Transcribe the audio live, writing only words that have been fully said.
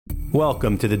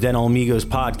Welcome to the Dental Amigos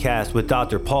podcast with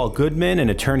Dr. Paul Goodman and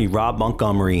attorney Rob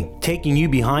Montgomery, taking you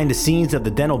behind the scenes of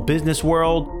the dental business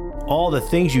world, all the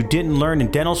things you didn't learn in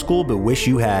dental school but wish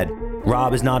you had.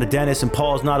 Rob is not a dentist and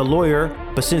Paul is not a lawyer,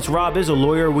 but since Rob is a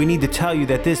lawyer, we need to tell you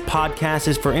that this podcast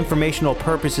is for informational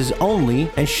purposes only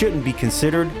and shouldn't be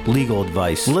considered legal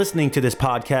advice. Listening to this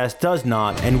podcast does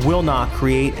not and will not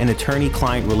create an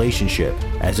attorney-client relationship.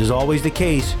 As is always the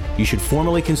case, you should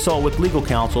formally consult with legal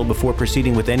counsel before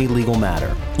proceeding with any legal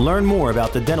matter. Learn more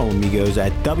about the Dental Amigos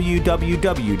at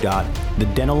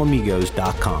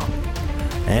www.thedentalamigos.com.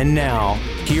 And now,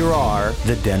 here are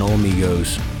the Dental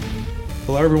Amigos.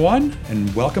 Hello, everyone,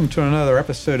 and welcome to another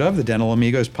episode of the Dental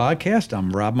Amigos podcast. I'm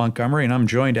Rob Montgomery, and I'm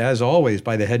joined, as always,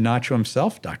 by the head nacho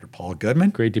himself, Dr. Paul Goodman.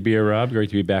 Great to be here, Rob.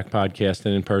 Great to be back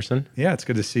podcasting in person. Yeah, it's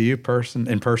good to see you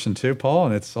in person too, Paul,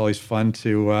 and it's always fun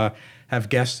to have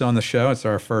guests on the show. It's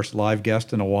our first live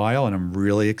guest in a while, and I'm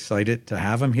really excited to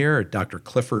have him here, Dr.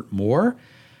 Clifford Moore,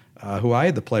 who I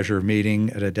had the pleasure of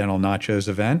meeting at a Dental Nachos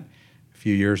event a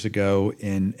few years ago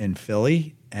in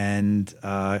Philly, and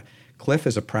Cliff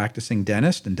is a practicing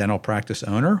dentist and dental practice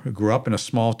owner who grew up in a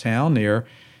small town near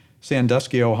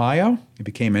Sandusky, Ohio. He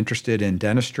became interested in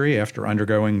dentistry after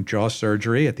undergoing jaw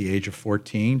surgery at the age of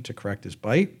 14 to correct his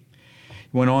bite. He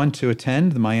went on to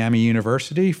attend the Miami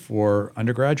University for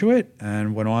undergraduate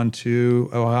and went on to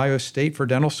Ohio State for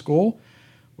dental school,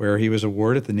 where he was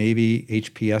awarded the Navy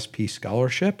HPSP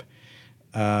scholarship.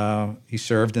 He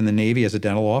served in the Navy as a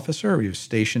dental officer. He was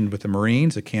stationed with the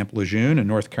Marines at Camp Lejeune in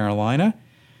North Carolina.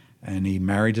 And he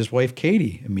married his wife,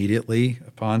 Katie, immediately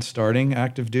upon starting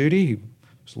active duty. He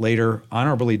was later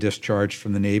honorably discharged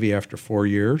from the Navy after 4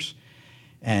 years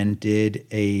and did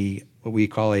what we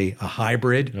call a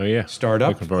hybrid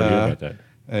startup. Looking forward to hearing about that.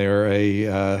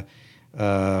 They're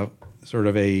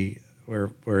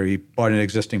where he bought an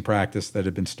existing practice that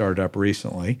had been started up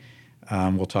recently.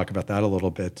 We'll talk about that a little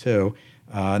bit too.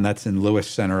 And that's in Lewis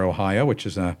Center, Ohio, which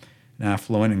is an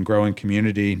affluent and growing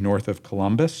community north of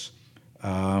Columbus.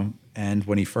 And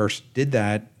when he first did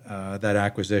that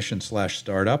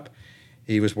acquisition/startup,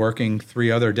 he was working 3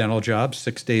 other dental jobs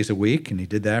 6 days a week, and he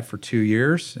did that for 2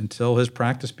 years until his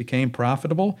practice became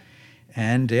profitable.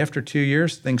 And after 2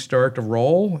 years, things started to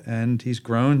roll, and he's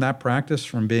grown that practice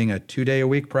from being a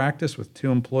 2-day-a-week practice with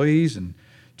 2 employees and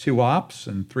 2 ops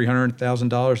and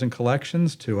 $300,000 in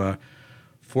collections to a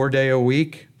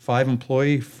 4-day-a-week,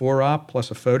 5-employee, 4-op plus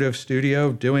a photo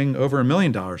studio doing over $1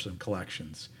 million in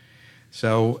collections.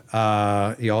 So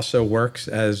he also works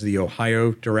as the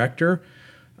Ohio director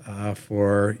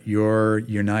for your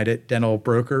United Dental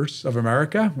Brokers of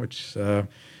America, which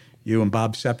you and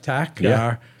Bob Septak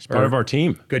are part of our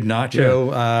team. Good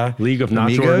nacho League of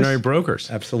Not Ordinary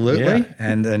Brokers. Absolutely, yeah.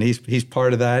 and he's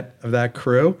part of that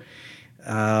crew.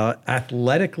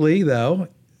 Athletically, though,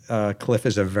 Cliff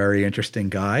is a very interesting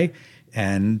guy,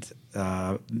 and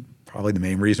probably the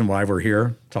main reason why we're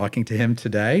here talking to him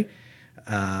today.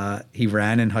 He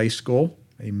ran in high school.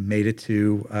 He made it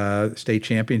to state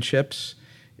championships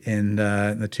in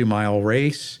the 2-mile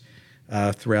race.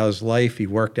 Throughout his life, he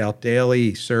worked out daily.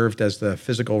 He served as the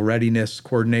physical readiness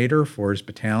coordinator for his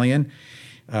battalion.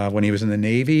 When he was in the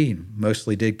Navy, he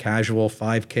mostly did casual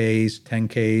 5Ks,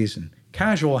 10Ks, and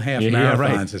casual half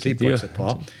marathons, as he puts it,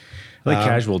 Paul. I like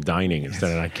casual dining instead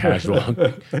of like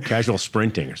casual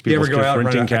sprinting. You ever go out and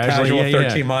run a casual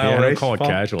 13-mile race? I don't call it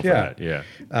casual for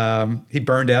that. He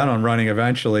burned out on running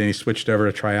eventually, and he switched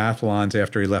over to triathlons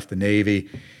after he left the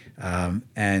Navy,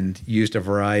 and used a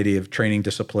variety of training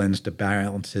disciplines to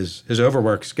balance his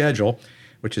overwork schedule,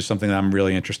 which is something that I'm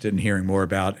really interested in hearing more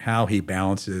about, how he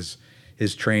balances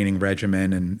his training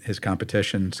regimen and his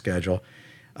competition schedule.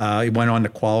 He went on to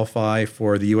qualify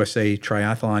for the USA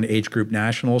Triathlon Age Group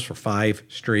Nationals for 5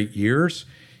 straight years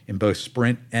in both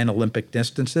sprint and Olympic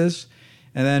distances.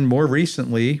 And then more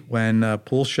recently, when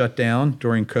pools shut down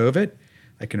during COVID,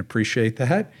 I can appreciate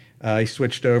that, he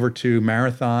switched over to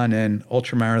marathon and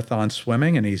ultramarathon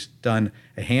swimming, and he's done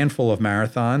a handful of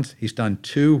marathons. He's done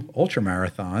 2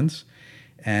 ultramarathons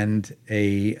and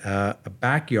a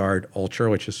backyard ultra,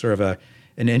 which is sort of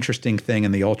an interesting thing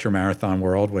in the ultramarathon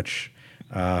world, which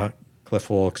Cliff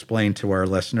will explain to our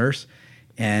listeners.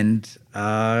 And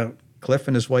Cliff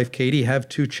and his wife, Katie, have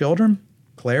 2 children,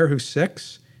 Claire, who's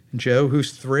 6, and Joe,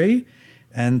 who's 3.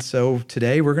 And so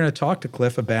today we're going to talk to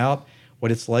Cliff about what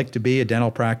it's like to be a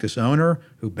dental practice owner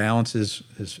who balances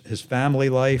his family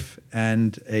life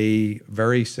and a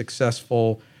very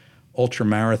successful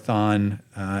ultramarathon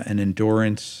and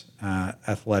endurance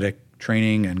athletic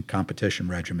training and competition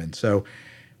regimen. So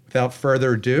without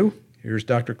further ado, here's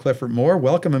Dr. Clifford Moore.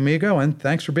 Welcome, amigo, and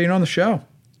thanks for being on the show.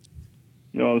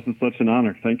 Oh, this is such an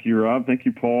honor. Thank you, Rob. Thank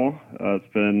you, Paul.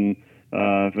 It's been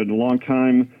I've been a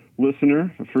long-time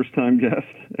listener, a first-time guest,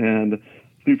 and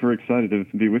super excited to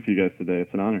be with you guys today.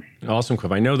 It's an honor. Awesome,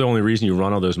 Cliff. I know the only reason you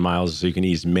run all those miles is so you can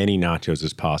eat as many nachos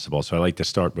as possible. So I like to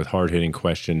start with hard-hitting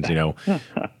questions.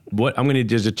 What I'm going to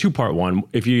do is a two-part one.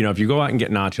 If you go out and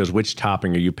get nachos, which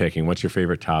topping are you picking? What's your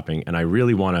favorite topping? And I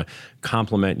really want to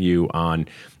compliment you on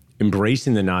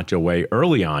embracing the nacho way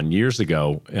early on years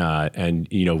ago, and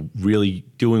really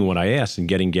doing what I asked and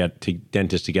getting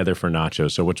dentists together for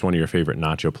nachos. So what's one of your favorite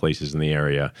nacho places in the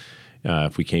area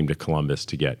if we came to Columbus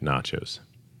to get nachos?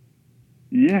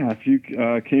 Yeah, if you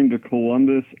came to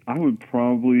Columbus, I would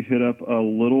probably hit up a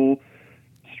little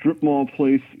strip mall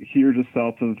place here just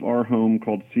south of our home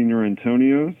called Senior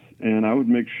Antonio's, and I would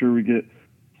make sure we get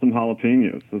some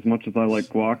jalapenos. As much as I like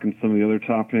guac and some of the other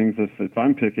toppings, if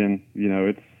I'm picking,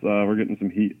 it's we're getting some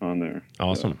heat on there.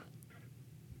 Awesome.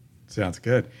 So. Sounds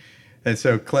good. And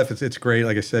so, Cliff, it's great.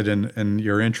 Like I said in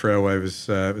your intro, it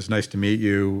was nice to meet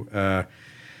you a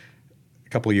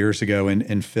couple of years ago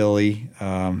in Philly,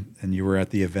 and you were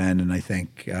at the event, and I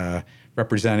think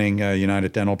representing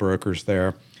United Dental Brokers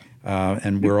there.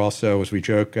 And we're also, as we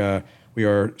joke, we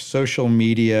are social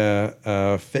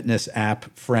media fitness app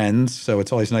friends. So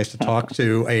it's always nice to talk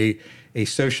to a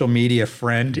social media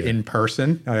friend in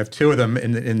person. I have two of them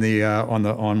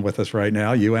on with us right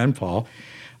now, you and Paul.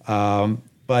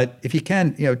 But if you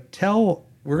can,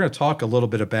 we're going to talk a little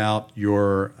bit about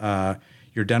your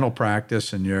dental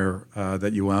practice and your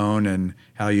that you own and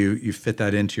how you fit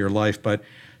that into your life. But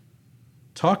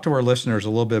talk to our listeners a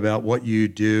little bit about what you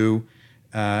do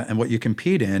and what you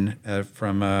compete in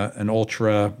from an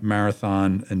ultra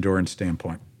marathon endurance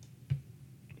standpoint.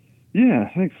 Yeah,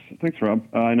 thanks, Rob.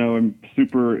 I know I'm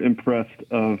super impressed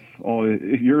of all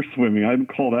your swimming. I'd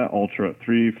call that ultra,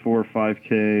 3, 4,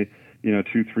 5K,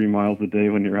 2-3 miles a day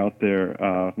when you're out there,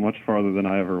 much farther than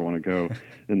I ever want to go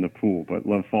in the pool, but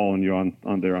love following you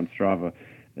on there on Strava.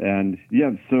 And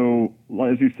yeah, so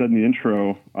as you said in the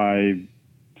intro, I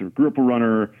sort of grew up a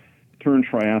runner, turned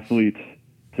triathlete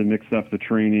to mix up the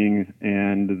training,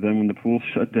 and then when the pool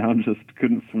shut down, just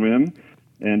couldn't swim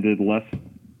and did less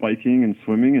biking and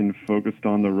swimming and focused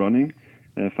on the running.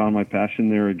 And I found my passion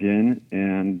there again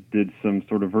and did some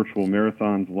sort of virtual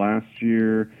marathons last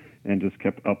year and just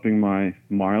kept upping my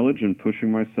mileage and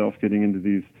pushing myself, getting into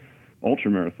these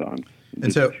ultra marathons.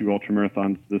 And so 2 ultra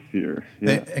marathons this year.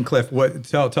 Yeah. And Cliff,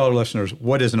 tell our listeners,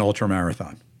 what is an ultra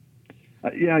marathon?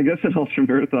 Yeah, I guess an ultra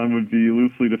marathon would be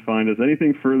loosely defined as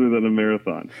anything further than a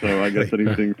marathon. So I guess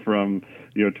anything from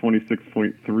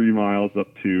 26.3 miles up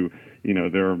to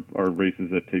there are races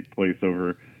that take place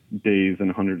over days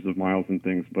and hundreds of miles and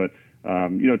things. But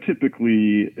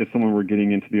typically, if someone were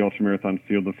getting into the ultra marathon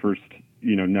field, the first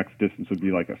next distance would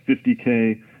be like a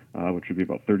 50K, which would be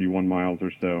about 31 miles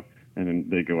or so, and then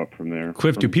they go up from there.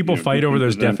 Cliff, do people fight over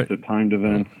those timed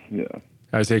events? Yeah.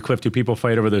 I would say, Cliff, do people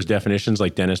fight over those definitions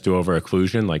like dentists do over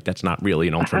occlusion? Like, that's not really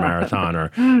an ultramarathon or,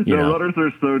 runners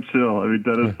are so chill. I mean,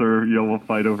 dentists will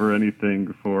fight over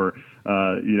anything for,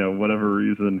 whatever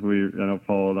reason. I know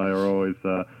Paul and I are always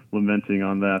lamenting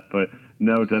on that. But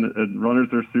no, runners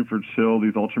are super chill.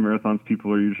 These ultramarathons,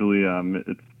 people are usually,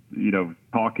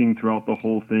 talking throughout the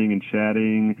whole thing and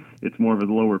chatting. It's more of a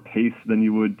lower pace than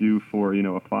you would do for, a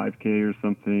 5K or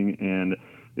something. And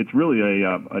it's really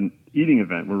an eating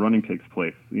event where running takes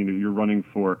place. You're running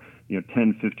for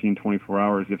 10, 15, 24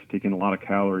 hours. You have to take in a lot of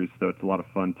calories, so it's a lot of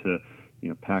fun to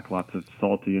pack lots of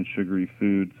salty and sugary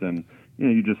foods, and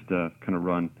you just kind of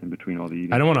run in between all the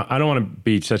eating. I don't want to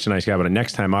be such a nice guy, but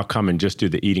next time I'll come and just do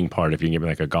the eating part. If you can give me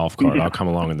like a golf cart, I'll come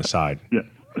along on the side. Yeah,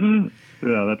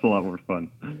 that's a lot more fun.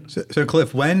 So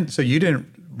Cliff, you didn't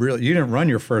run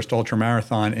your first ultra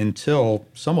marathon until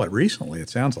somewhat recently, it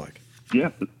sounds like.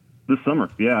 Yeah. This summer,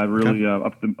 I really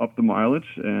upped the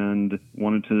mileage and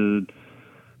wanted to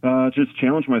just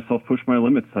challenge myself, push my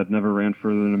limits. I'd never ran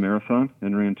further than a marathon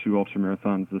and ran 2 ultra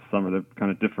marathons this summer. They're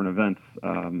kind of different events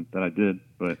that I did,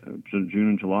 but June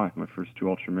and July, my first 2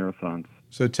 ultra marathons.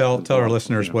 So tell our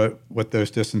listeners what those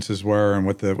distances were and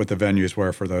what the venues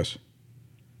were for those.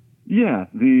 Yeah,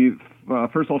 the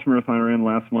first ultra marathon I ran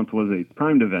last month was a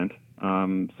timed event.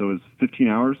 So it was 15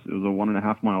 hours. It was a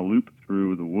 1.5 mile loop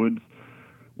through the woods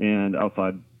and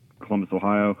outside Columbus,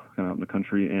 Ohio, kind of out in the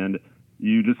country, and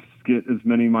you just get as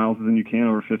many miles as you can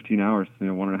over 15 hours.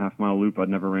 1.5 mile loop. I'd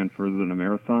never ran further than a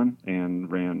marathon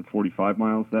and ran 45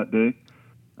 miles that day.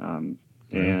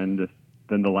 And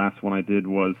then the last one I did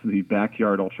was the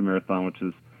backyard ultra marathon, which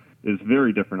is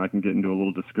very different. I can get into a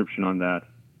little description on that.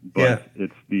 But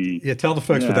it's tell the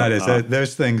folks what that is.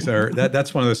 Those things are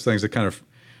that's one of those things that kind of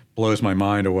blows my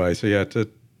mind away. So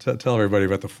Tell everybody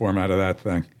about the format of that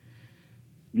thing.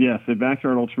 Yes, the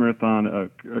Backyard Ultramarathon,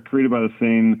 created by the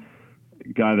same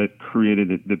guy that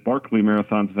created the Barkley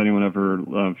Marathons. If anyone ever,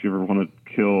 if you ever want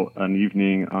to kill an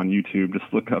evening on YouTube, just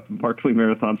look up Barkley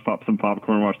Marathons, pop some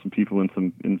popcorn, watch some people in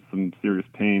some serious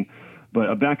pain. But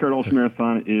a Backyard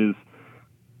Ultramarathon is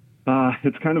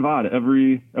it's kind of odd.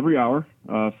 Every hour,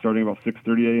 starting about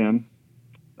 6:30 a.m.,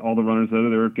 all the runners that are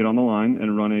there get on the line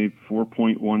and run a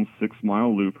 4.16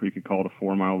 mile loop, or you could call it a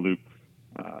 4 mile loop.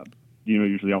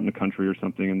 Usually out in the country or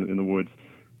something in the woods,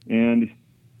 and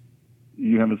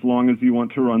you have as long as you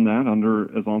want to run that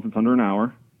as long as it's under an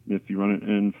hour. If you run it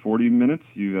in 40 minutes,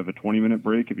 you have a 20-minute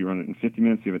break. If you run it in 50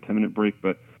 minutes, you have a 10-minute break.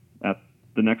 But at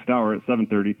the next hour at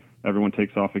 7:30, everyone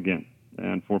takes off again,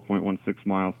 and 4.16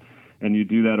 miles, and you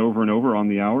do that over and over on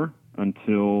the hour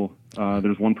until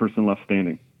there's one person left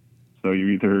standing. So you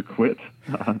either quit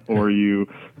or you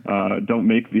don't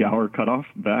make the hour cutoff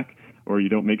back, or you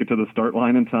don't make it to the start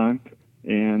line in time,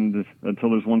 and until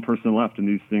there's one person left. And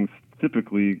these things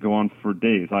typically go on for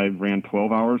days. I ran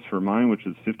 12 hours for mine, which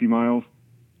is 50 miles,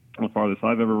 the farthest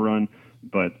I've ever run,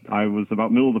 but I was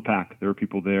about middle of the pack. There were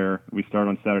people there. We started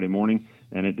on Saturday morning,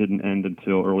 and it didn't end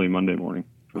until early Monday morning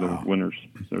for the winners.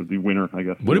 So the winner, I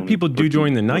guess. What do people do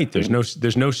during the night? There's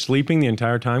no sleeping the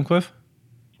entire time, Cliff?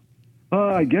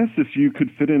 I guess if you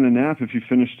could fit in a nap, if you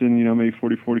finished in, maybe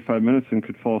 40, 45 minutes and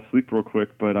could fall asleep real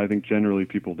quick, but I think generally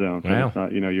people don't. Wow. It's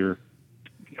not, your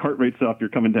heart rate's up, you're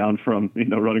coming down from,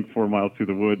 running 4 miles through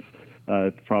the woods.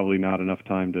 It's probably not enough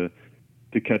time to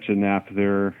catch a nap.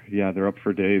 They're up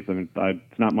for days. I mean,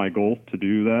 it's not my goal to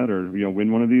do that or,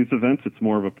 win one of these events. It's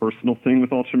more of a personal thing with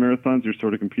ultramarathons. You're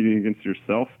sort of competing against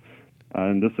yourself.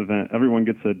 In this event, everyone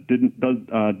gets a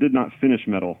did not finish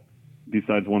medal.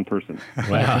 Besides one person.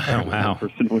 Wow. One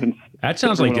person wins. That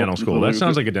sounds like dental school. That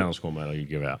sounds like a dental school medal you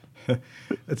give out.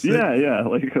 Yeah.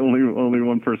 Like only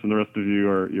one person. The rest of you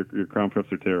are your crown preps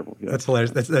are terrible. Yeah. That's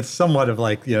hilarious. That's somewhat of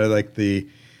like the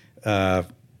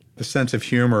sense of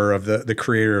humor of the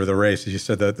creator of the race. As you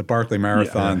said, the Barkley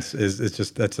Marathons is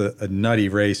just that's a nutty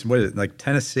race. What is it, like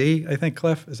Tennessee? I think,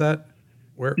 Cliff, is that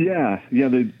where? Yeah.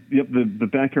 The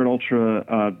Backyard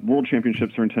Ultra World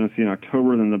Championships are in Tennessee in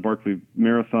October. Then the Barkley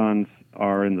Marathons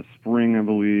are in the spring, I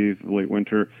believe, late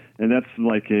winter, and that's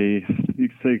like you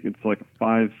could say it's like a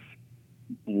five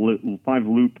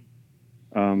loop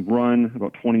run,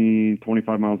 about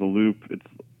 25 miles a loop. It's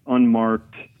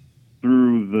unmarked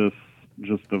through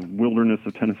just the wilderness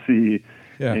of Tennessee,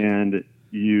 and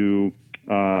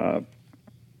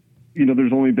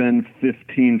there's only been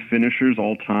 15 finishers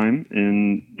all time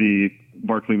in the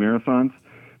Barkley Marathons.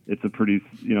 It's a pretty,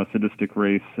 sadistic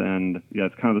race, and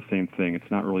it's kind of the same thing. It's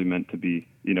not really meant to be,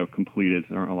 completed.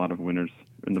 There aren't a lot of winners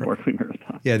in the Barkley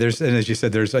Marathon. Yeah, and as you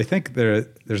said, there's a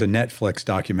Netflix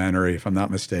documentary, if I'm not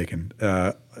mistaken,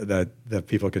 that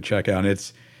people could check out. And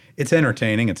it's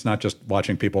entertaining. It's not just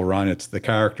watching people run. It's the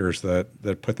characters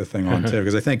that put the thing on too.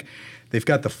 Because I think they've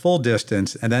got the full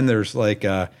distance, and then there's like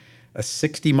a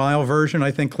 60-mile version,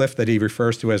 I think, Cliff, that he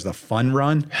refers to as the fun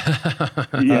run.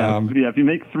 If you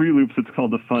make 3 loops, it's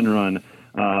called the fun run.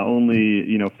 Only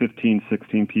 15,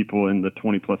 16 people in the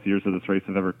 20+ years of this race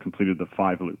have ever completed the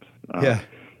 5 loops.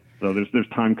 So there's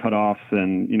time cutoffs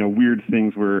and weird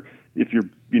things where if you're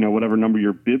whatever number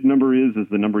your bib number is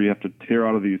the number you have to tear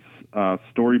out of these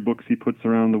storybooks he puts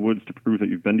around the woods to prove that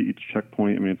you've been to each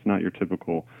checkpoint. I mean, it's not your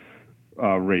typical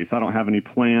race. I don't have any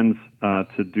plans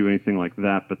to do anything like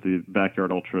that, but the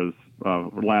Backyard Ultras,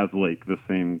 Laz Lake, the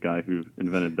same guy who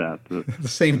invented that. The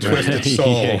same twisted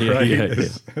soul, right? Yeah.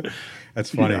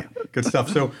 That's funny. Yeah. Good stuff.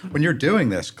 So when you're doing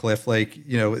this, Cliff, like,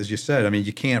 as you said, I mean,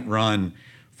 you can't run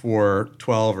for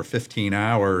 12 or 15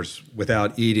 hours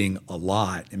without eating a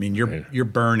lot. I mean, you're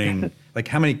burning, like,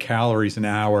 how many calories an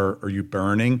hour are you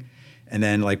burning? And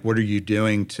then, like, what are you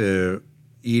doing to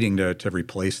eating to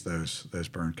replace those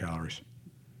burned calories?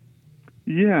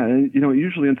 Yeah, it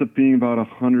usually ends up being about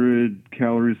 100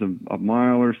 calories a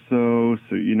mile or so.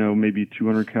 So, maybe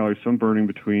 200 calories. So I'm burning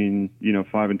between,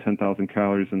 5,000 and 10,000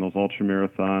 calories in those ultra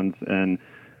marathons. And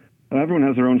everyone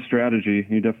has their own strategy.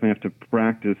 You definitely have to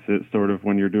practice it sort of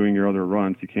when you're doing your other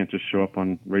runs. You can't just show up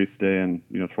on race day and,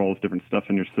 throw all this different stuff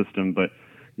in your system. But,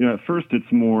 at first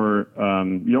it's more,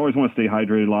 you always want to stay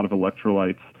hydrated, a lot of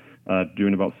electrolytes,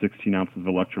 doing about 16 ounces of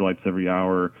electrolytes every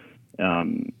hour.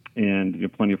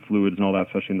 And plenty of fluids and all that,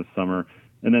 especially in the summer.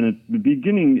 And then at the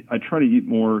beginning, I try to eat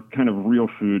more kind of real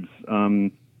foods,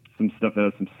 some stuff that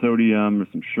has some sodium or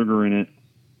some sugar in it.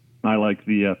 I like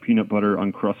the peanut butter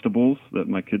Uncrustables that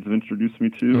my kids have introduced me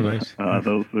to. Oh, nice.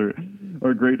 Those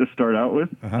are great to start out with.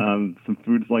 Some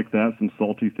foods like that, some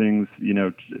salty things,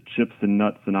 chips and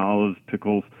nuts and olives,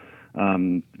 pickles.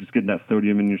 just getting that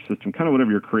sodium in your system, kind of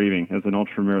whatever you're craving. As an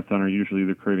ultra marathoner, usually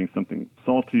they're craving something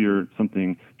salty or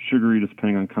something sugary, just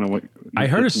depending on kind of what. I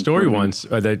heard a story once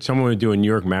that someone would do a New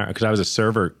York marathon, because I was a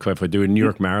server, Cliff, would do a New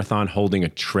York marathon holding a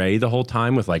tray the whole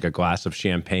time with like a glass of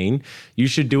champagne. You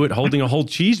should do it holding a whole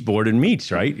cheese board and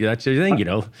meats, right? That's the thing,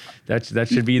 that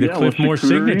should be the Cliff Moore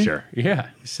signature. Yeah.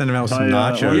 Send them out with some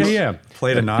nachos. Yeah.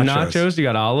 Plate of nachos. Nachos, you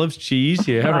got olives, cheese.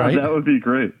 Yeah, right. That would be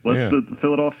great. Let's the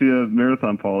Philadelphia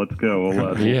Marathon, Paul. Let's go.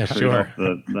 We'll, yeah, sure. Off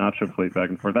the nacho plate back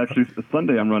and forth. Actually,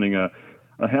 Sunday I'm running a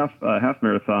half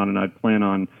marathon, and I plan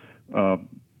on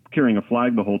carrying a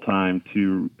flag the whole time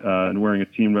and wearing a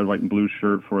team red, white, and blue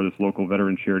shirt for this local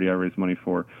veteran charity I raise money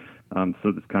for. So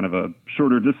it's kind of a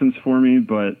shorter distance for me,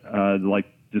 but like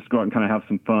just go out and kind of have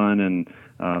some fun and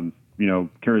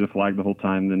carry the flag the whole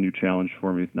time. The new challenge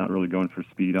for me. Not really going for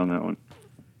speed on that one.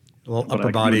 A little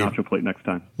upper body nacho plate next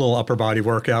time. Little upper body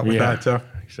workout with that too.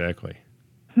 Exactly.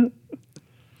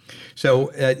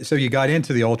 So you got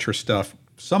into the ultra stuff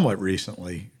somewhat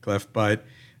recently, Cliff, but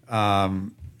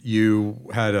you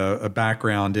had a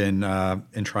background in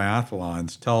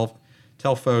triathlons.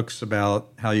 Tell folks about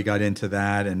how you got into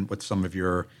that and what some of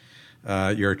your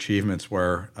achievements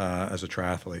were as a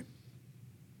triathlete.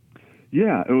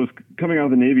 Yeah, it was coming out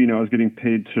of the Navy. I was getting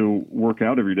paid to work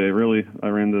out every day. Really, I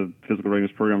ran the physical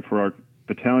readiness program for our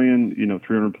battalion.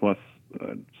 300 plus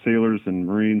sailors and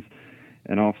Marines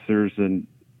and officers, and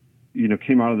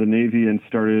came out of the Navy and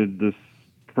started this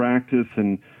practice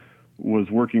and was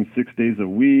working 6 days a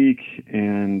week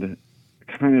and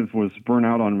kind of was burnt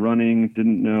out on running.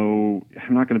 Didn't know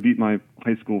I'm not going to beat my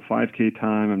high school 5K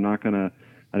time.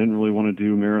 I didn't really want to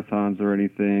do marathons or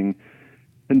anything.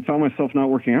 And found myself not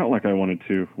working out like I wanted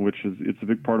to, it's a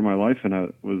big part of my life, and I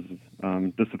was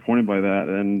disappointed by that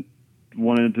and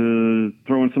wanted to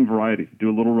throw in some variety, do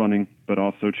a little running, but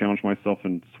also challenge myself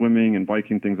in swimming and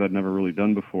biking, things I'd never really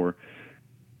done before.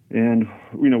 And,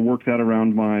 work that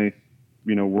around my,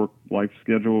 work-life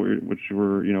schedule, which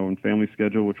were, and family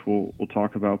schedule, which we'll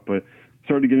talk about, but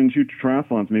started to get into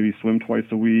triathlons, maybe swim twice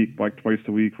a week, bike twice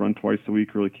a week, run twice a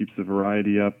week, really keeps the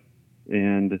variety up,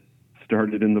 and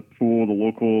started in the pool, the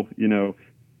local,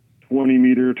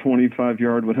 20-meter,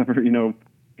 25-yard, whatever,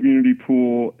 community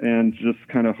pool, and just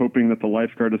kind of hoping that the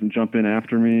lifeguard doesn't jump in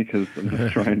after me, because I'm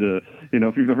just trying to,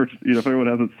 if anyone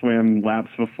hasn't swam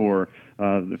laps before,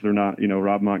 if they're not,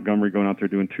 Rob Montgomery going out there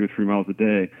doing 2 or 3 miles a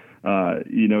day,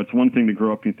 it's one thing to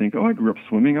grow up and think, oh, I grew up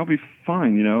swimming, I'll be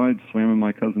fine. I swam in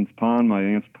my cousin's pond, my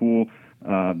aunt's pool,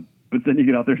 but then you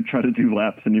get out there and try to do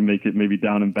laps, and you make it maybe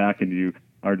down and back, and you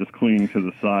are just clinging to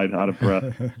the side, out of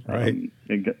breath. Right.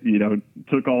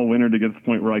 Took all winter to get to the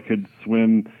point where I could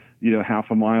swim, half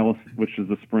a mile, which is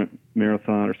a sprint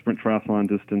marathon or sprint triathlon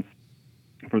distance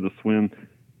for the swim.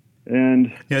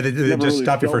 And just really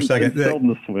stop you for a second.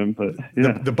 Seldom to swim, but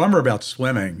the bummer about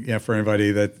swimming, for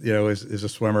anybody that is a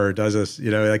swimmer or does this,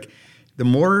 like the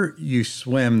more you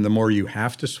swim, the more you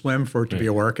have to swim for it to be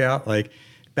a workout. Like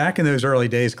back in those early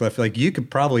days, Cliff, like you could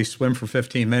probably swim for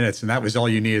 15 minutes and that was all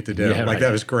you needed to do.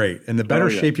 That was great. And the better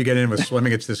shape you get in with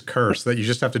swimming, it's this curse that you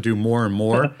just have to do more and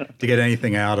more to get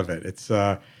anything out of it. It's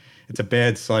a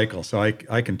bad cycle. So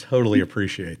I can totally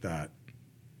appreciate that.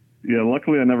 Yeah,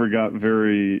 luckily I never got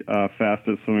very fast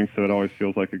at swimming, so it always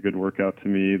feels like a good workout to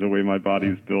me. The way my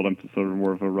body's built, I'm sort of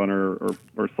more of a runner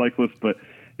or cyclist, but,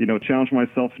 challenged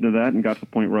myself into that and got to the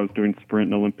point where I was doing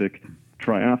sprint and Olympic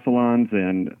triathlons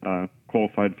and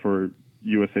qualified for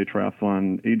USA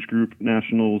Triathlon age group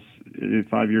nationals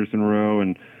 5 years in a row,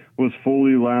 and was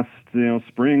fully last,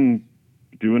 spring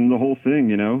doing the whole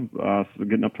thing, so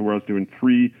getting up to where I was doing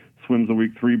 3 swims a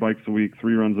week, 3 bikes a week,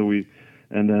 3 runs a week.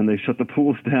 And then they shut the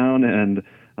pools down and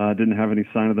didn't have any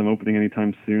sign of them opening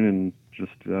anytime soon, and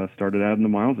just started adding the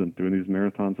miles in, doing these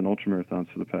marathons and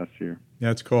ultramarathons for the past year.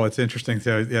 Yeah, it's cool. It's interesting.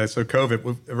 So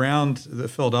COVID, around the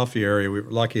Philadelphia area, we were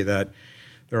lucky that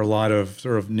there are a lot of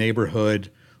sort of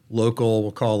neighborhood, local,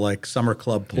 we'll call like summer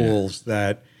club pools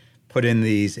that put in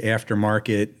these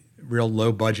aftermarket, real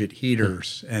low budget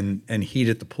heaters and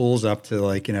heated the pools up to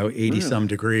 80 some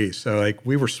degrees. So like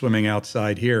we were swimming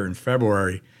outside here in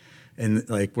February, and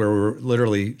where we were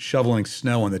literally shoveling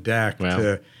snow on the deck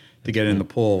to get in the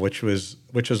pool, which was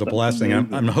a blessing.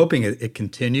 I'm hoping it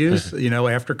continues,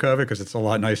 after COVID, because it's a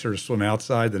lot nicer to swim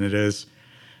outside than it is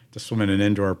to swim in an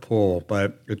indoor pool.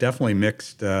 But it definitely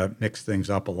mixed things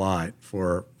up a lot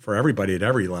for everybody at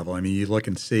every level. I mean, you look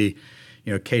and see,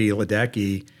 Katie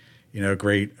Ledecky,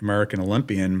 great American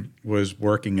Olympian, was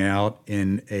working out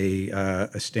in a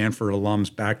Stanford alum's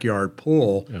backyard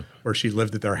pool where she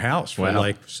lived at their house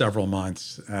for several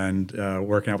months and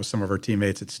working out with some of her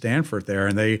teammates at Stanford there.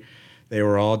 And they they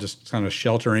were all just kind of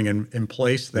sheltering in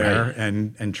place there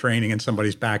and training in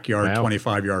somebody's backyard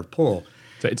 25-yard pool.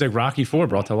 It's like Rocky IV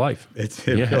brought to life. It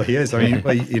really is. I mean,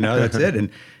 that's it. And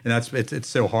it's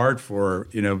so hard for,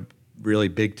 really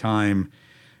big time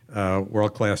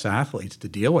world-class athletes to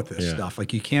deal with this stuff.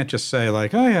 Like, you can't just say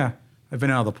like, oh yeah, I've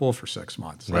been out of the pool for 6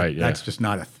 months. Like, that's just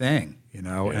not a thing,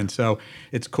 And so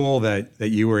it's cool that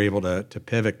you were able to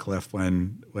pivot, Cliff,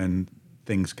 when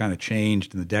things kind of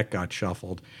changed and the deck got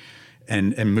shuffled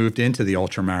and moved into the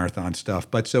ultramarathon stuff.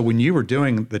 But so when you were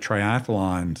doing the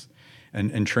triathlons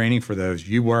and training for those,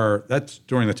 that's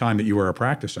during the time that you were a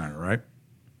practice owner, right?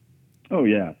 Oh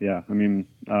yeah. I mean,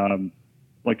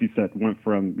 like you said, went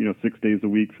from 6 days a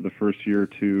week for the first year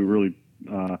to really.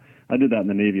 I did that in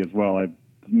the Navy as well. I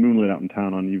moonlit out in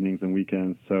town on evenings and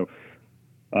weekends. So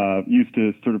used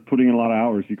to sort of putting in a lot of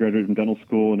hours. You graduate from dental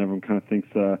school, and everyone kind of thinks,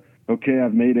 okay,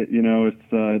 I've made it.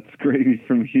 It's gravy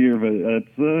from here. But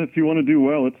if you want to do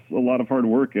well, it's a lot of hard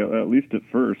work. At least at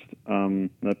first, I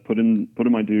put in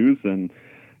my dues and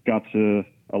got to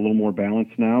a little more balance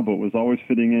now. But was always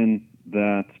fitting in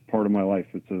that part of my life.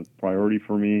 It's a priority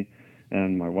for me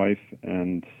and my wife,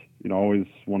 and always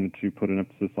wanted to put an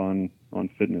emphasis on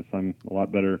fitness. I'm a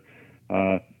lot better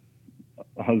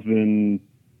husband,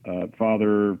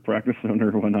 father, practice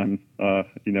owner when I'm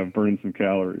burning some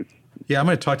calories. Yeah, I'm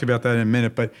going to talk to you about that in a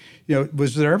minute. But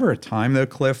was there ever a time though,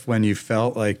 Cliff, when you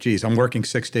felt like, geez, I'm working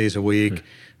 6 days a week,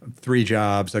 3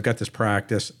 jobs, I've got this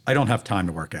practice, I don't have time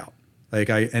to work out? Like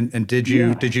did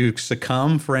you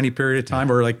succumb for any period of time,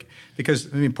 or like, because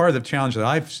part of the challenge that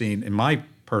I've seen in my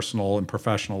personal and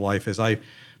professional life is I've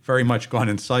very much gone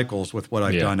in cycles with what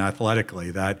I've done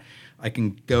athletically, that I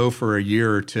can go for a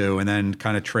year or two and then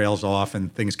kind of trails off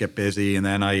and things get busy and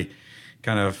then I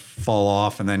kind of fall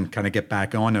off and then kind of get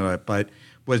back onto it. But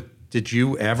did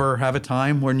you ever have a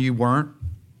time when you weren't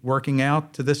working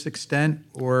out to this extent,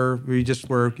 or you just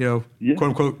were, quote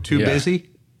unquote, too busy?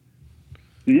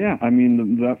 Yeah, I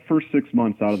mean, that first 6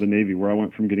 months out of the Navy where I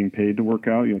went from getting paid to work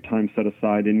out, time set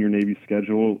aside in your Navy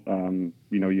schedule,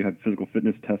 you had physical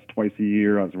fitness tests twice a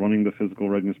year. I was running the physical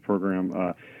readiness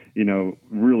program,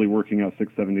 really working out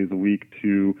 6-7 days a week,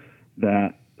 to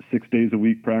that 6 days a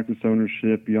week practice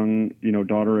ownership, young,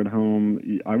 daughter at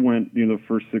home. I went, the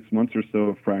first 6 months or so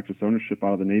of practice ownership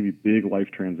out of the Navy, big life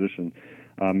transition,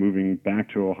 moving back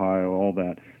to Ohio, all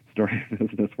that, starting a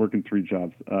business, working 3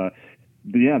 jobs.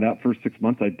 But yeah, that first 6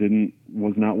 months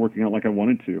was not working out like I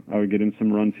wanted to. I would get in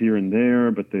some runs here and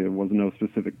there, but there wasn't no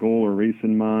specific goal or race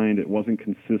in mind. It wasn't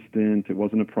consistent. It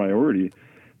wasn't a priority.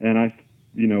 And I,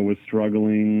 was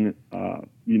struggling,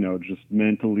 just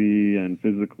mentally and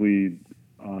physically,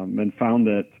 and found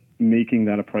that making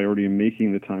that a priority and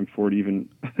making the time for it, even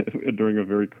during a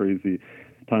very crazy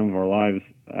time of our lives,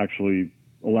 actually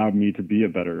allowed me to be a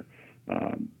better,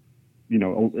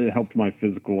 it helped my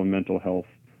physical and mental health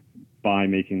by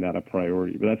making that a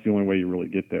priority. But that's the only way you really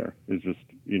get there, is just,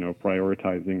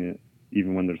 prioritizing it,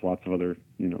 even when there's lots of other,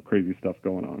 crazy stuff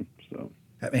going on. So,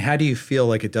 I mean, how do you feel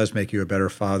like it does make you a better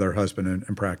father, husband,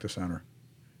 and practice owner?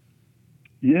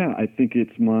 Yeah, I think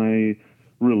it's my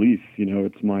release.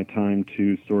 It's my time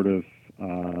to sort of,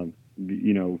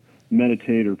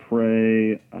 meditate or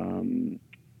pray.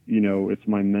 It's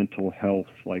my mental health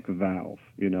like valve.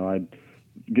 I'd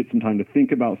get some time to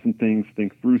think about some things,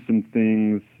 think through some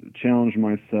things, challenge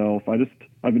myself.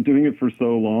 I've been doing it for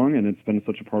so long, and it's been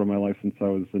such a part of my life since I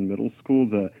was in middle school,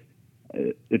 that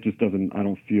it just doesn't, I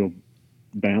don't feel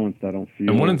balanced. I don't feel.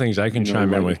 And one of the things I can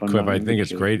chime in with, Cliff, I think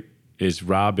it's great, is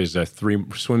Rob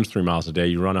swims 3 miles a day.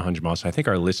 You run 100 miles. I think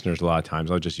our listeners, a lot of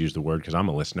times, I'll just use the word because I'm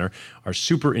a listener, are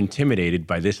super intimidated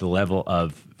by this level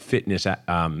of fitness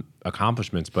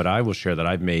accomplishments. But I will share that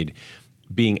I've made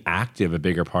being active a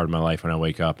bigger part of my life when I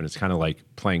wake up. And it's kind of like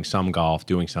playing some golf,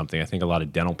 doing something. I think a lot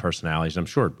of dental personalities, I'm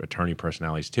sure attorney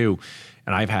personalities too,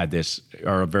 and I've had this,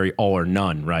 are a very all or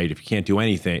none, right? If you can't do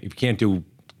anything, if you can't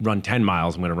run 10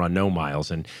 miles, I'm going to run no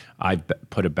miles. And I've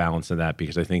put a balance in that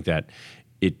because I think that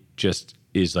it just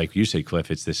is, like you said,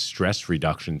 Cliff, it's this stress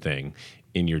reduction thing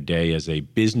in your day as a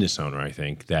business owner, I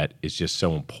think, that is just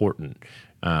so important.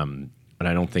 And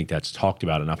I don't think that's talked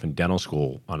about enough in dental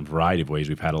school on a variety of ways.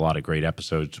 We've had a lot of great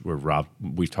episodes where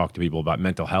we've talked to people about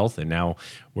mental health, and now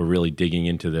we're really digging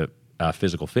into the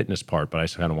physical fitness part. But I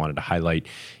just kind of wanted to highlight,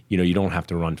 you don't have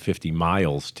to run 50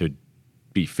 miles to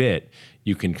be fit.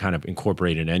 You can kind of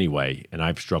incorporate it anyway. And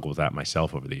I've struggled with that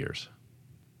myself over the years.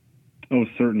 Oh,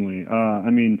 certainly.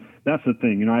 That's the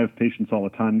thing. I have patients all the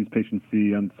time. These patients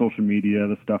see on social media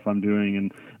the stuff I'm doing,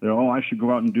 and they're, I should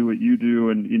go out and do what you do.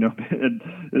 And,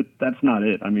 that's not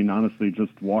it. Honestly,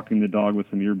 just walking the dog with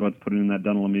some earbuds, putting in that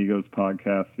Dental Amigos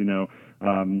podcast,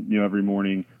 every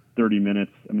morning, 30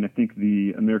 minutes. I mean, I think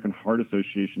the American Heart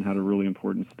Association had a really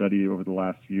important study over the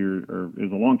last year, or it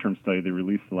was a long-term study they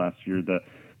released last year that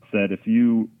said if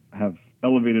you have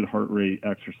elevated heart rate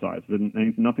exercise,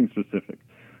 nothing specific,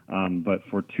 but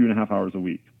for 2.5 hours a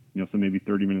week, so maybe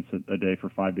 30 minutes a day for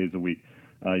 5 days a week,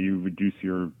 you reduce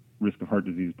your risk of heart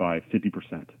disease by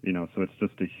 50%. So it's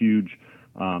just a huge,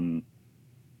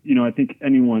 I think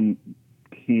anyone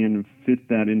can fit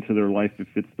that into their life if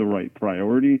it's the right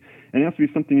priority. And it has to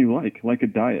be something you like a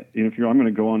diet. If I'm going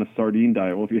to go on a sardine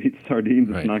diet, well, if you eat sardines,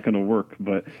 it's not going to work.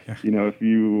 But, if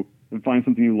you find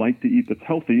something you like to eat that's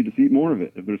healthy, just eat more of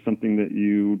it. If there's something that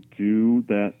you do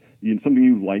something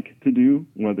you like to do,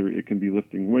 whether it can be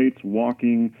lifting weights,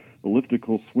 walking,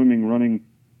 elliptical, swimming, running,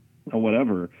 or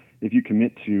whatever, if you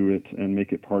commit to it and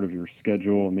make it part of your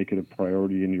schedule and make it a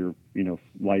priority in your,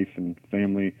 life and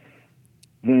family,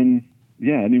 then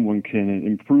anyone can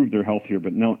improve their health here,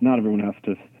 but not everyone has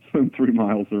to swim 3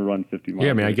 miles or run 50 miles.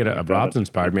 Yeah, I mean, Rob's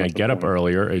inspired me. I get up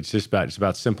earlier. It's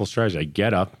about simple strategy. I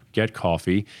get up, get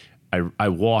coffee, I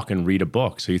walk and read a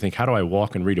book. So you think, how do I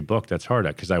walk and read a book? That's hard,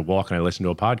 because I walk and I listen to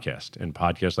a podcast, and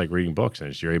podcasts like reading books,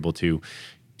 and you're able to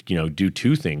do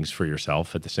two things for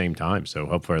yourself at the same time. So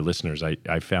hope for our listeners,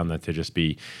 I found that to just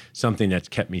be something that's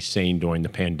kept me sane during the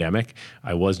pandemic.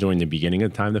 I was during the beginning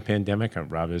of the time of the pandemic.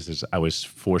 Rob, I was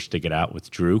forced to get out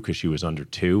with Drew because she was under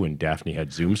 2 and Daphne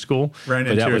had Zoom school. Ran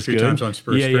into her a few times on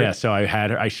Spruce Street. Yeah. So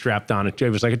I strapped on it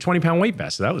was like a 20-pound weight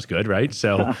vest. So that was good, right?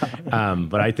 So,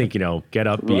 but I think, get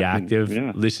up, be active,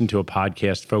 listen to a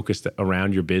podcast focused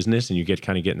around your business, and you get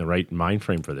in the right mind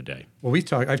frame for the day. Well,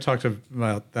 I've talked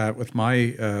about that with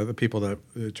my the people, the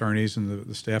attorneys and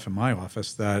the staff in my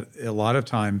office, that a lot of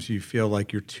times you feel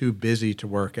like you're too busy to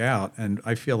work out. And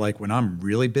I feel like when I'm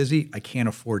really busy, I can't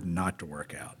afford not to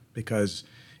work out, because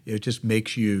it just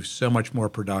makes you so much more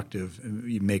productive.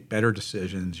 You make better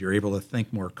decisions. You're able to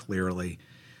think more clearly.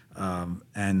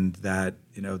 And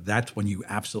that's when you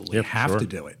absolutely have to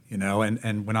do it,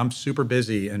 and when I'm super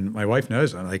busy, and my wife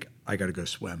knows, I'm like, I got to go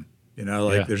swim.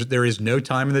 There is no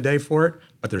time in the day for it,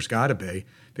 but there's got to be,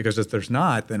 because if there's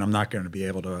not, then I'm not going to be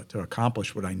able to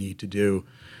accomplish what I need to do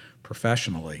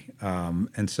professionally.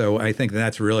 And so I think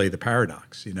that's really the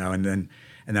paradox, and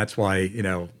that's why,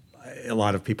 a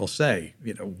lot of people say,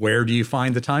 where do you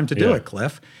find the time to do it,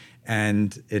 Cliff?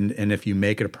 And if you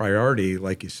make it a priority,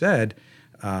 like you said,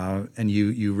 and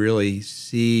you really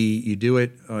you do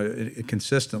it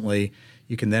consistently,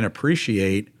 you can then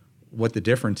appreciate what the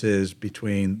difference is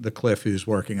between the Cliff who's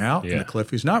working out and the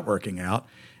Cliff who's not working out.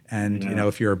 And,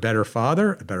 if you're a better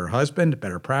father, a better husband, a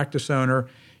better practice owner,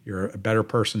 you're a better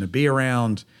person to be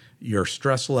around, your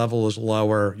stress level is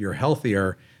lower, you're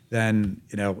healthier, then,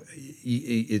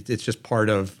 it's just part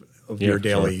of your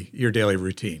daily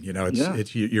routine.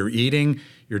 You're eating,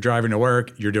 you're driving to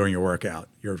work, you're doing your workout,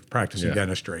 you're practicing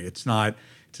dentistry. It's not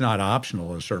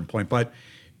optional at a certain point. But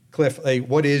Cliff,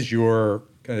 what is your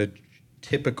kind of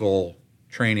typical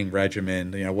training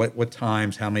regimen? What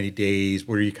times, how many days,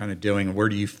 what are you kind of doing, and where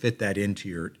do you fit that into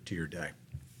your day?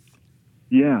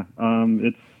 Yeah,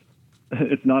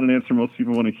 it's not an answer most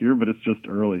people want to hear, but it's just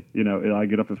early. I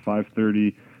get up at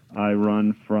 5:30. I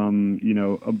run from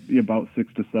about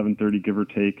 6 to 7:30, give or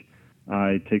take.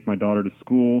 I take my daughter to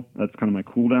school. That's kind of my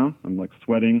cool down. I'm like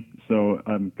sweating, so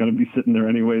I'm gonna be sitting there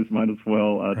anyways. Might as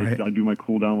well. I do my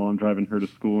cool down while I'm driving her to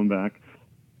school and back.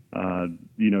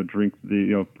 Drink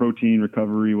the protein,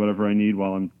 recovery, whatever I need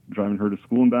while I'm driving her to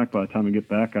school and back. By the time I get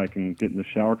back, I can get in the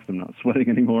shower because I'm not sweating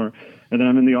anymore. And then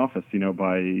I'm in the office,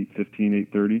 by 8:15,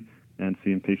 8:30, and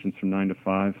seeing patients from 9 to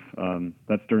 5.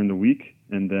 That's during the week.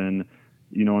 And then,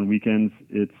 on weekends,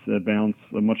 it's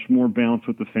a much more balance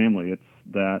with the family. It's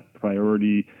that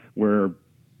priority where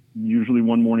usually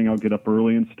one morning I'll get up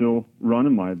early and still run,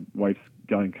 and my wife's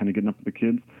kind of getting up with the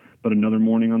kids. But another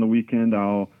morning on the weekend,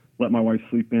 I'll let my wife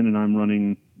sleep in, and I'm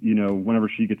running, whenever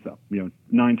she gets up, 9,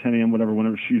 10 a.m., whatever,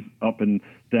 whenever she's up and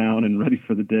down and ready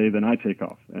for the day, then I take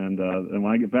off. And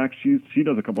when I get back, she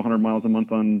does a couple hundred miles a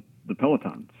month on the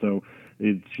Peloton. So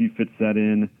she fits that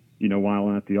in, while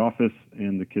I'm at the office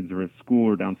and the kids are at school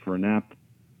or down for a nap.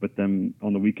 But then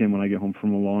on the weekend, when I get home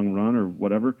from a long run or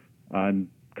whatever,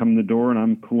 I'm coming the door and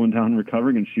I'm cooling down and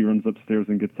recovering, and she runs upstairs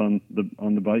and gets on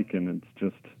the bike, and it's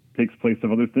just takes place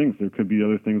of other things. There could be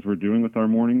other things we're doing with our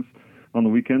mornings on the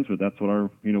weekends, but that's what our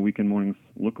weekend mornings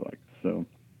look like. So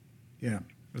yeah,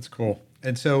 that's cool.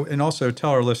 And also tell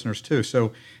our listeners too,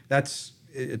 so it's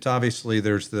obviously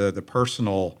there's the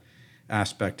personal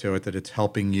aspect to it, that it's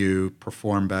helping you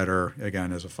perform better,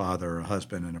 again, as a father, a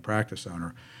husband, and a practice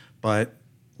owner. But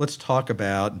let's talk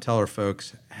about and tell our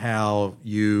folks how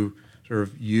you sort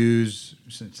of use,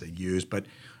 since they use, but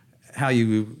how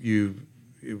you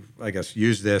I guess,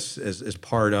 use this as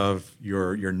part of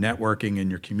your networking in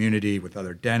your community with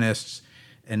other dentists?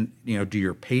 And, do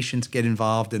your patients get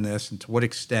involved in this? And to what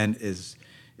extent is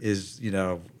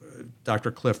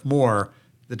Dr. Cliff Moore,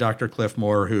 the Dr. Cliff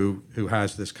Moore who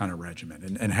has this kind of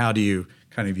regimen? And how do you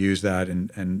kind of use that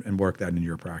and work that in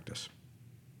your practice?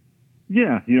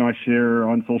 Yeah, I share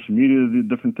on social media the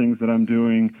different things that I'm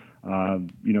doing.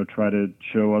 Try to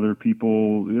show other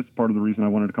people. It's part of the reason I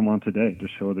wanted to come on today, to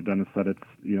show the dentists that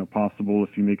it's possible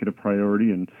if you make it a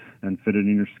priority and fit it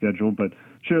in your schedule. But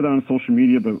share that on social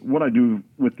media. But what I do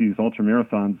with these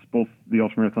ultramarathons, both the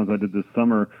ultramarathons I did this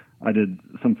summer, I did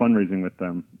some fundraising with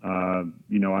them.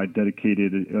 I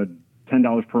dedicated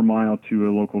 $10 per mile to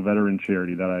a local veteran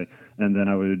charity and then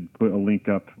I would put a link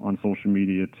up on social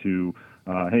media to,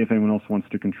 hey, if anyone else wants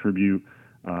to contribute,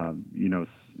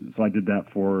 so I did that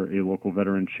for a local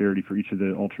veteran charity for each of the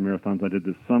ultramarathons I did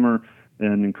this summer,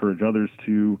 and encourage others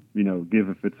to, give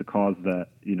if it's a cause that,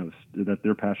 that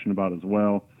they're passionate about as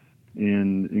well,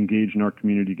 and engage in our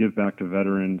community, give back to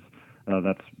veterans.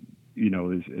 That's,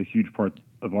 is a huge part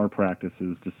of our practice,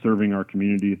 is just serving our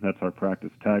community. That's our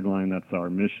practice tagline. That's our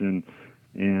mission.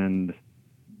 And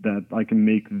that I can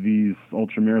make these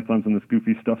ultramarathons and this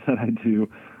goofy stuff that I do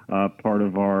part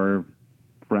of our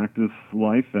practice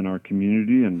life and our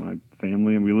community and my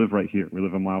family. And we live right here. We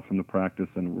live a mile from the practice,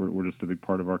 and we're just a big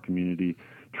part of our community.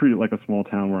 Treat it like a small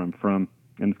town where I'm from,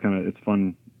 and it's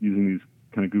fun using these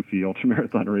kind of goofy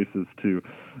ultramarathon races to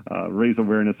raise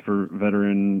awareness for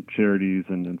veteran charities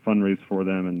and fundraise for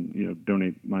them, and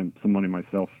donate some money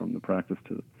myself from the practice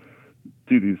to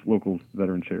do these local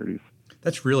veteran charities.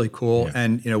 That's really cool. Yeah.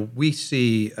 And, we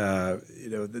see,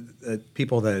 the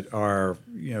people that are,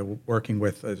 working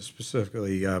with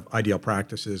specifically Ideal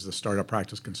Practices, the startup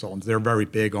practice consultants, they're very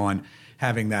big on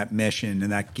having that mission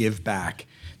and that give back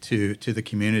to the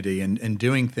community and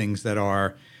doing things that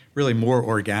are really more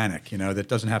organic, that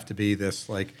doesn't have to be this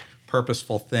like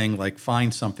purposeful thing, like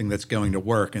find something that's going to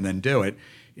work and then do it.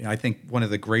 I think one of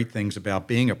the great things about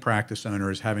being a practice owner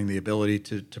is having the ability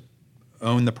to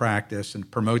own the practice and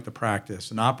promote the practice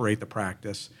and operate the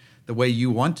practice the way you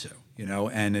want to,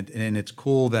 and it's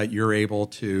cool that you're able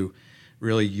to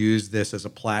really use this as a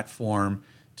platform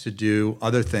to do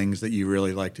other things that you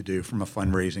really like to do from a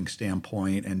fundraising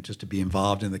standpoint, and just to be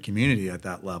involved in the community at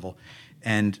that level.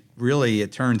 And really,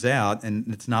 it turns out, and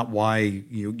it's not why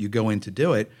you go in to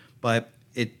do it, but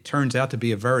it turns out to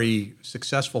be a very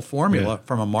successful formula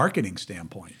from a marketing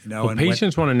standpoint. Well,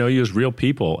 patients want to know you as real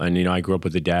people. And, I grew up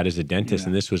with a dad as a dentist,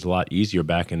 and this was a lot easier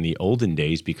back in the olden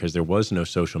days because there was no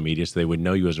social media, so they would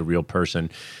know you as a real person.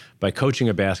 By coaching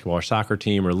a basketball or soccer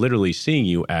team, or literally seeing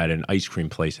you at an ice cream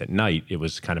place at night, it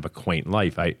was kind of a quaint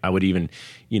life. I would even,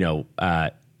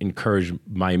 encourage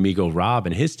my amigo Rob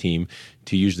and his team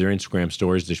to use their Instagram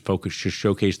stories to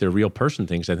showcase their real person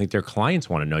things. I think their clients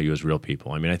want to know you as real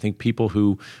people. I mean, I think people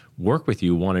who work with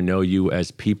you want to know you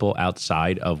as people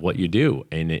outside of what you do,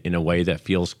 and in a way that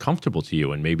feels comfortable to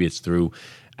you. And maybe it's through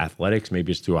athletics,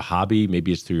 maybe it's through a hobby,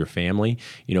 maybe it's through your family.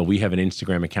 We have an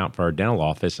Instagram account for our dental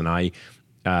office, and I,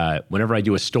 whenever I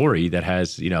do a story that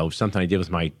has, something I did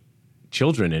with my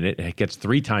children in it, it gets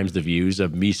 3 times the views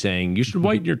of me saying you should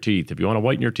whiten your teeth if you want to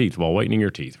whiten your teeth while whitening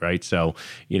your teeth, right? So,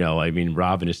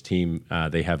 Rob and his team,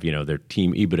 they have, their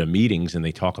team EBITDA meetings, and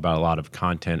they talk about a lot of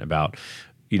content about,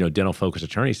 dental focused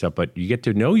attorney stuff, but you get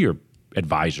to know your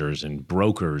advisors and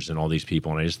brokers and all these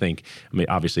people. And I just think,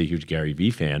 obviously a huge Gary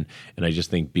Vee fan, and I just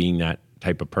think being that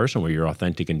type of person where you're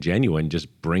authentic and genuine just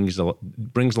brings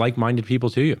like-minded people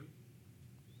to you.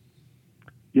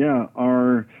 Yeah,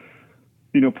 our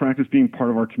practice being part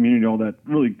of our community, all that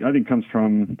really, I think, comes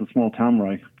from the small town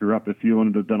where I grew up. If you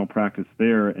owned a dental practice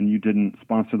there and you didn't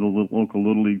sponsor the local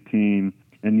Little League team,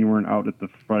 and you weren't out at the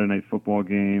Friday night football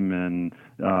game and,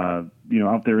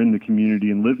 out there in the community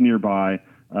and live nearby,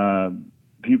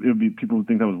 people would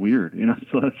think that was weird,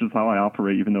 So that's just how I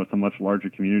operate, even though it's a much larger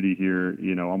community here,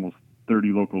 almost 30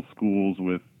 local schools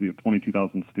with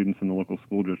 22,000 students in the local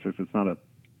school district. It's not a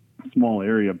small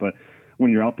area, but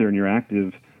when you're out there and you're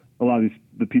active, a lot of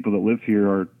the people that live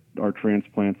here are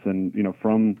transplants and,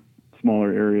 from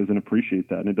smaller areas, and appreciate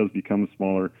that. And it does become a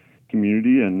smaller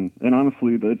community. And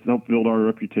honestly, it's helped build our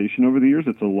reputation over the years.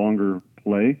 It's a longer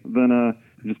play than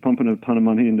just pumping a ton of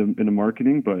money into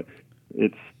marketing, but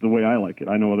it's the way I like it.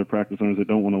 I know other practice owners that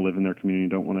don't want to live in their community,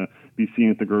 don't want to be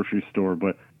seen at the grocery store,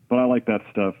 but I like that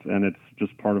stuff, and it's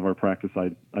just part of our practice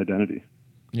identity.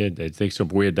 Yeah, I think so.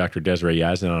 We had Dr. Desiree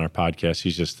Yazdan on our podcast.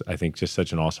 She's just, I think, just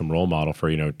such an awesome role model for,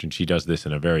 and she does this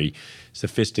in a very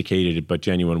sophisticated but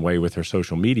genuine way with her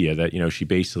social media that, she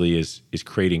basically is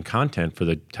creating content for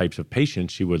the types of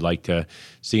patients she would like to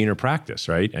see in her practice,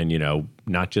 right? And,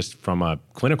 not just from a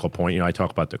clinical point, I talk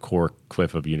about the core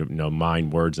cliff of,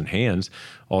 mind, words, and hands,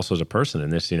 also as a person.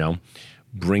 And this,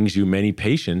 brings you many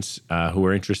patients who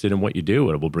are interested in what you do.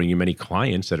 It will bring you many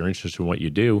clients that are interested in what you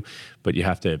do, but you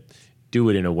have to do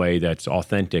it in a way that's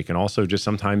authentic and also just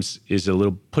sometimes is a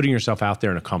little putting yourself out there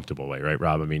in a comfortable way, right,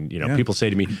 Rob? I mean, people say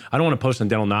to me, I don't want to post on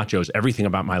Dental Nachos everything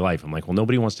about my life. I'm like, well,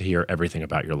 nobody wants to hear everything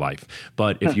about your life.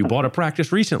 But if you bought a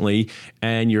practice recently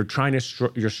and you're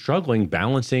you're struggling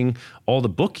balancing all the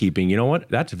bookkeeping, you know what?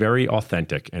 That's very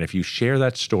authentic. And if you share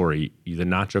that story, the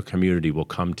Nacho community will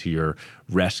come to your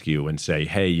rescue and say,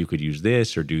 hey, you could use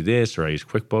this or do this, or I use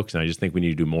QuickBooks. And I just think we need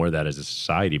to do more of that as a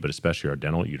society, but especially our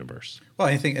dental universe. Well,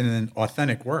 I think, and then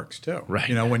authentic works too. Right.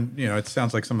 When, it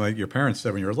sounds like something like your parents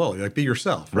said when you were little, like be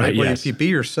yourself, right? Right, Well, yes. if you be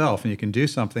yourself and you can do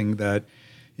something that,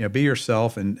 be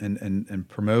yourself and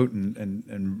promote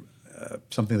and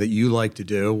something that you like to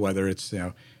do, whether it's,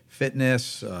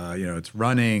 fitness, it's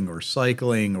running or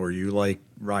cycling, or you like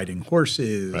riding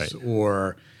horses, right,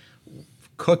 or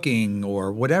cooking,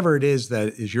 or whatever it is that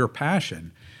is your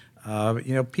passion.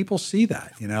 People see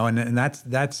that, and that's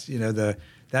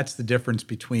that's the difference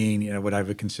between, what I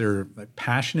would consider like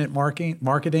passionate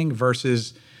marketing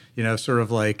versus, sort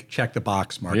of like check the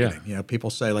box marketing. Yeah. People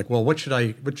say like, well, what should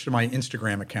my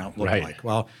Instagram account look right, like?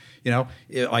 Well,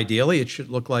 ideally it should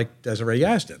look like Desiree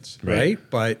Yazdan's, right?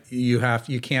 But you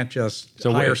can't just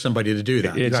hire somebody to do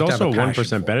that. It's also a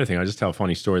 1% better thing. I'll just tell a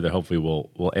funny story that hopefully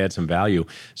will add some value.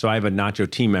 So I have a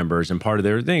Nacho team members, and part of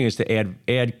their thing is to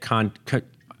add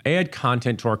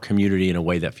content to our community in a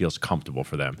way that feels comfortable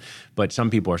for them. But some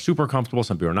people are super comfortable.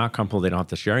 Some people are not comfortable. They don't have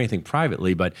to share anything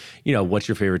privately. But, what's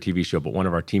your favorite TV show? But one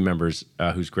of our team members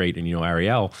who's great, and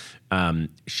Ariel,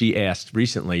 she asked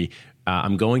recently,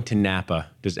 I'm going to Napa.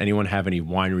 Does anyone have any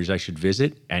wineries I should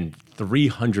visit? And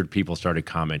 300 people started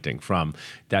commenting from,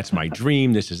 that's my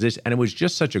dream, this is this. And it was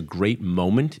just such a great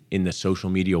moment in the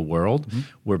social media world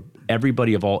where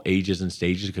everybody of all ages and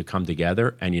stages could come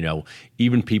together. And,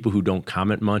 even people who don't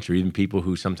comment much, or even people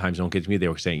who sometimes don't get to me, they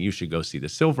were saying, you should go see the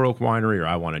Silver Oak Winery, or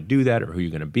I want to do that, or who you're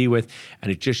going to be with.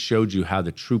 And it just showed you how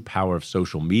the true power of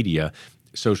social media,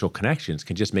 social connections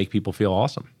can just make people feel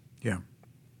awesome.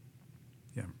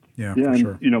 Yeah, for and,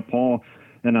 sure. Paul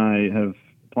and I have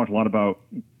talked a lot about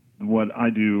what I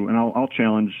do, and I'll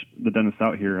challenge the dentists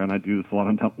out here, and I do this a lot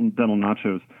on Dental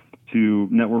Nachos, to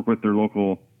network with their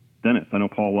local dentists. I know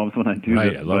Paul loves when I do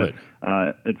right, this. I love it.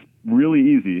 It's really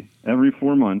easy. Every 3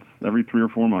 or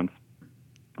 4 months,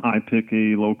 I pick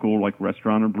a local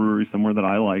restaurant or brewery somewhere that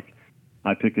I like.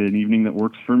 I pick an evening that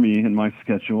works for me in my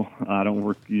schedule. I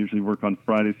don't usually work on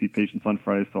Friday, see patients on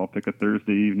Friday, so I'll pick a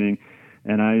Thursday evening,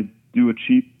 and I do a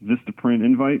cheap Vistaprint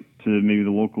invite to maybe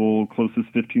the local closest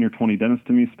 15 or 20 dentists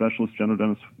to me, specialists, general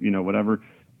dentists, whatever.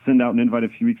 Send out an invite a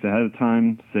few weeks ahead of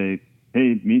time. Say,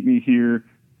 hey, meet me here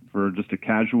for just a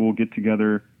casual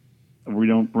get-together. We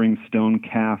don't bring stone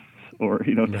casts or,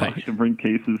 right, to bring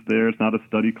cases there. It's not a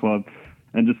study club.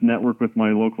 And just network with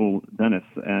my local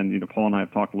dentists. And, Paul and I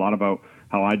have talked a lot about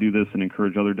how I do this and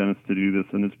encourage other dentists to do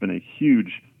this. And it's been a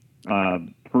huge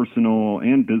personal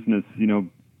and business,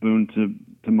 boon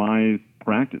to my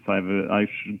practice. I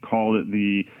should call it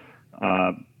the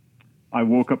I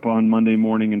woke up on Monday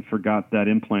morning and forgot that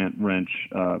implant wrench,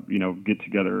 get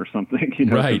together or something.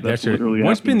 Right. That's literally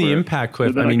what's been the impact,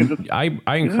 Cliff? I mean,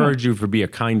 I encourage you to be a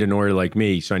kind annoyer like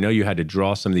me. So I know you had to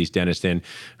draw some of these dentists in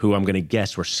who I'm going to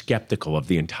guess were skeptical of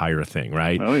the entire thing,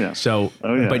 right? Oh, yeah. So,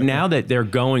 but now that they're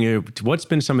going, what's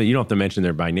been some of, you don't have to mention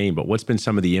them by name, but what's been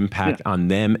some of the impact on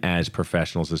them as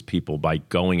professionals, as people, by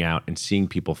going out and seeing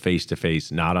people face to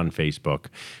face, not on Facebook,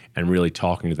 and really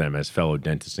talking to them as fellow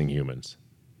dentists and humans?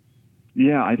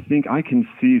 Yeah, I think I can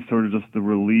see sort of just the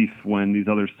relief when these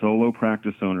other solo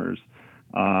practice owners,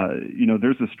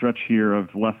 there's a stretch here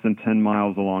of less than 10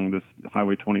 miles along this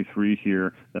Highway 23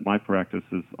 here that my practice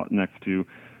is next to,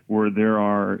 where there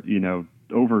are,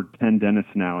 over 10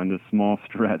 dentists now in this small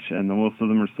stretch, and most of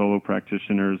them are solo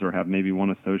practitioners or have maybe one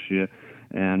associate,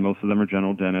 and most of them are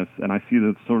general dentists. And I see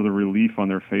the sort of the relief on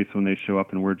their face when they show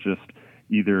up, and we're just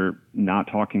either not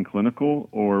talking clinical,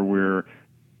 or we're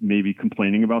maybe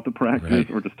complaining about the practice, right,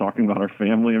 or just talking about our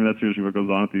family. I mean, that's usually what goes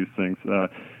on with these things.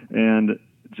 And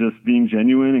just being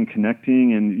genuine and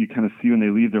connecting, and you kind of see when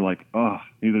they leave, they're like, oh,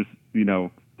 there's,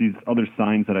 these other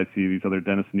signs that I see, these other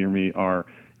dentists near me are,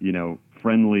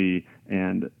 friendly,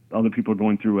 and other people are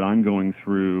going through what I'm going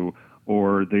through,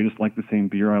 or they just like the same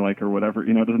beer I like or whatever.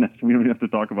 We don't even have to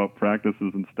talk about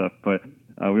practices and stuff, but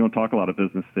we don't talk a lot of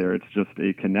business there. It's just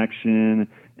a connection,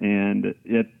 and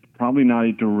it probably not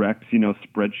a direct,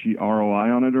 spreadsheet ROI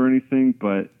on it or anything,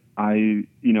 but I,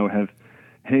 have,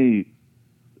 hey,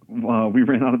 we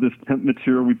ran out of this temp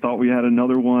material. We thought we had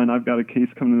another one. I've got a case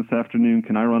coming this afternoon.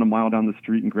 Can I run a mile down the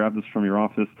street and grab this from your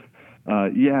office?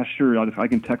 Yeah, sure. I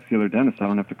can text the other dentist. I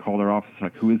don't have to call their office.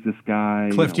 Like, who is this guy?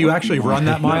 Cliff, do you actually run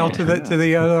that mile to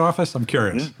the other office? I'm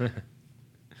curious. Yeah.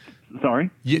 Sorry?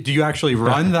 Do you actually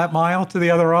run that mile to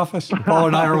the other office? Paul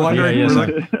and I are wondering.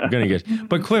 I'm gonna guess.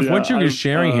 But Cliff, what you're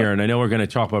sharing here, and I know we're going to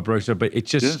talk about Brooks, but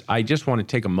it's just, I just want to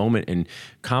take a moment and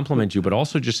compliment you, but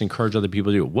also just encourage other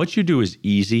people to do it. What you do is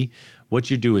easy.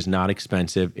 What you do is not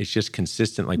expensive. It's just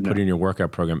consistent, like putting in your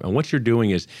workout program. And what you're doing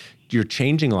is you're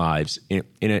changing lives in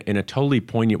a totally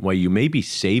poignant way. You may be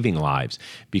saving lives,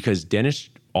 because dentists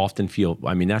often feel,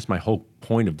 that's my whole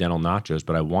point of Dental Nachos,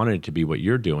 but I wanted it to be what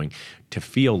you're doing, to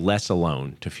feel less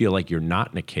alone, to feel like you're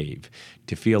not in a cave,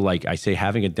 to feel like, I say,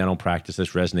 having a dental practice,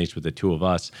 this resonates with the two of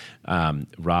us,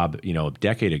 Rob, a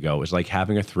decade ago, is like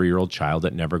having a 3-year-old child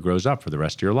that never grows up for the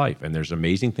rest of your life. And there's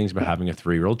amazing things about having a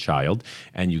 3-year-old child,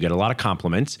 and you get a lot of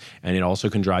compliments, and it also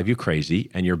can drive you crazy.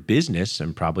 And your business,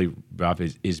 and probably Rob,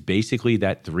 is basically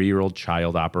that 3-year-old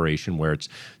child operation, where it's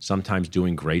sometimes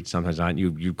doing great, sometimes not.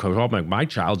 You go, oh, my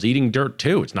child's eating dirt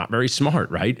too. It's not very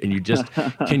smart, right? And you just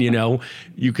can,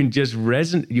 you can just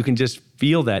you can just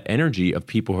feel that energy of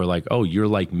people who are like, oh, you're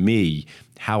like me.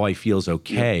 How I feel is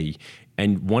okay. Yeah.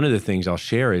 And one of the things I'll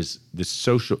share is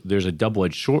there's a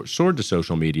double-edged sword to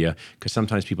social media, because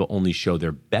sometimes people only show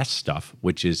their best stuff,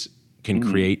 which can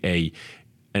create a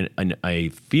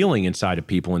feeling inside of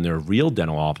people in their real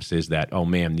dental offices that, oh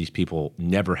man, these people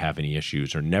never have any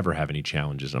issues or never have any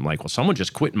challenges. I'm like, well, someone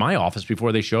just quit my office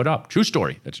before they showed up. True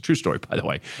story. That's a true story, by the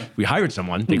way. We hired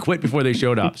someone, they quit before they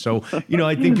showed up. So,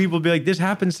 I think people will be like, this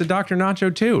happens to Dr.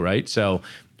 Nacho too, right? So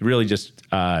really just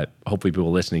hopefully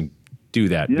people listening do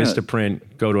that. Yeah.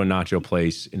 Vistaprint, go to a nacho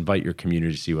place, invite your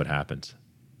community to see what happens.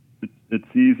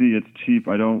 It's easy. It's cheap.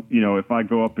 I don't, if I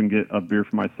go up and get a beer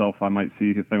for myself, I might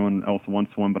see if anyone else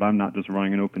wants one, but I'm not just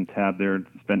running an open tab there and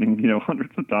spending,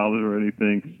 hundreds of dollars or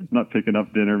anything. I'm not picking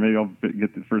up dinner. Maybe I'll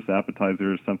get the first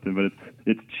appetizer or something, but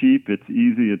it's cheap. It's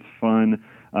easy. It's fun.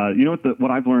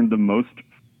 What I've learned the most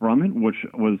from it, which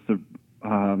was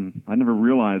I never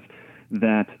realized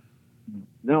that.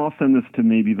 Now I'll send this to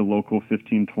maybe the local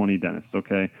 15, 20 dentists,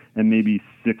 okay? And maybe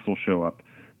 6 will show up.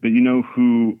 But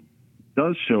who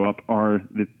does show up are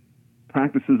the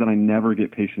practices that I never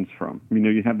get patients from.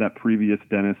 You have that previous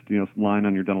dentist, line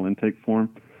on your dental intake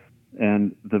form,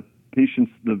 and the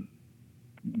patients, the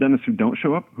dentists who don't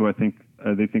show up, who I think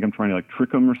they think I'm trying to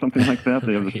trick them or something like that.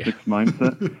 They have this fixed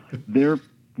mindset.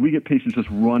 We get patients just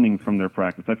running from their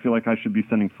practice. I feel like I should be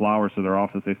sending flowers to their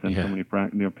office. They send so many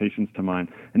patients to mine,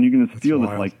 and you can just feel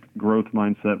this growth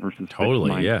mindset versus fixed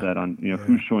mindset on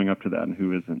who's showing up to that and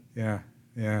who isn't.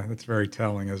 Yeah, that's very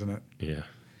telling, isn't it? Yeah.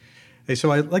 Hey,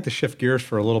 so I'd like to shift gears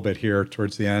for a little bit here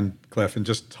towards the end, Cliff, and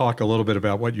just talk a little bit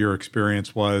about what your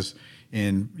experience was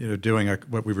in doing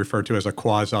what we refer to as a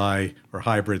quasi or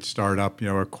hybrid startup,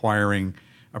 acquiring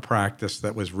a practice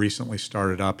that was recently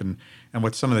started up, and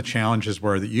what some of the challenges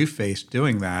were that you faced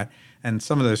doing that. And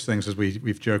some of those things, as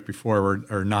we've joked before,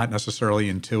 are not necessarily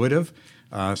intuitive,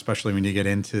 especially when you get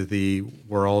into the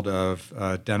world of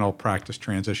dental practice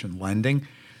transition lending.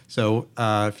 So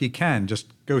if you can, just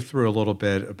go through a little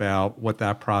bit about what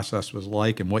that process was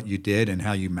like and what you did and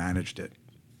how you managed it.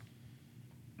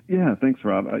 Yeah, thanks,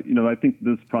 Rob. I think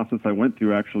this process I went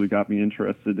through actually got me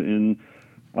interested in,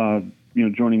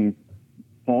 joining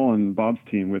Paul and Bob's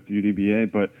team with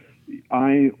UDBA. But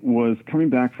I was coming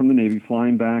back from the Navy,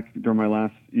 flying back during my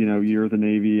last, year of the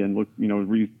Navy, and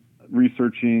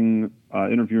researching,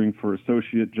 interviewing for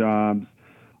associate jobs.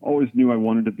 Always knew I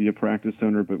wanted to be a practice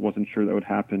owner, but wasn't sure that would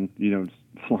happen.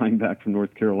 Flying back from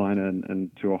North Carolina and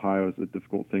to Ohio is a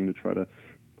difficult thing to try to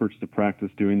purchase a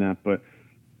practice doing that. But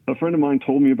a friend of mine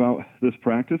told me about this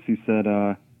practice. He said,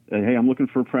 hey, I'm looking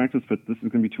for a practice, but this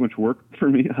is going to be too much work for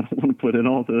me. I don't want to put in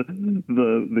all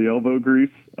the elbow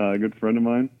grease. A good friend of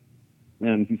mine.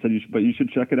 And he said, you should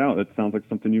check it out. It sounds like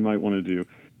something you might want to do.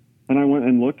 And I went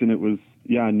and looked, and it was,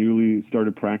 a newly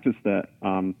started practice that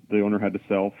the owner had to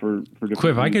sell for different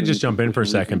Cliff, I could reasons. just jump in for a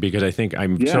second, because I think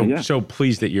I'm so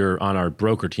pleased that you're on our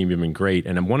broker team. You've been great.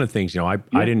 And one of the things, I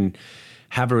didn't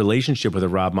have a relationship with a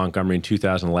Rob Montgomery in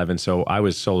 2011. So I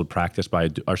was sold practice by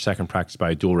our second practice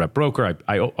by a dual rep broker.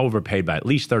 I overpaid by at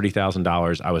least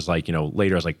 $30,000. I was like,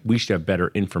 later I was like, we should have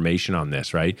better information on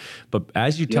this, right? But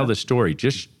as you tell the story,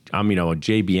 I'm, a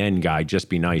JBN guy, just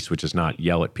be nice, which is not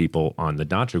yell at people on the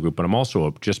Nacho group, but I'm also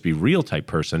a just be real type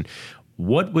person.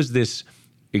 What was this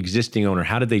existing owner?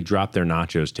 How did they drop their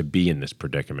nachos to be in this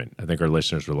predicament? I think our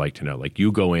listeners would like to know. Like,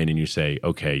 you go in and you say,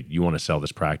 okay, you want to sell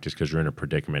this practice because you're in a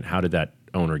predicament. How did that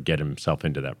owner get himself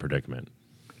into that predicament?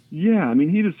 Yeah, I mean,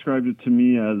 he described it to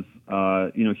me as,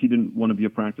 he didn't want to be a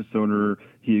practice owner.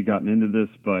 He had gotten into this,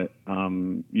 but,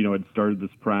 had started this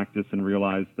practice and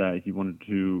realized that he wanted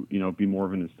to, be more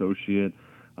of an associate.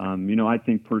 I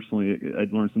think personally,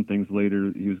 I'd learned some things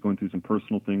later. He was going through some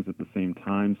personal things at the same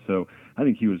time. So I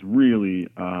think he was really,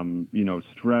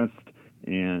 stressed,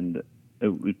 and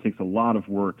it takes a lot of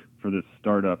work for this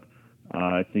startup.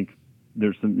 I think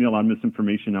there's a lot of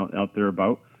misinformation out there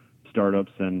about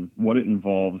startups and what it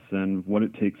involves and what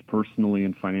it takes personally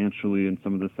and financially and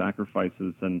some of the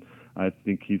sacrifices. And I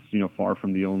think he's, far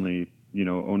from the only,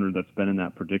 owner that's been in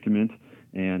that predicament.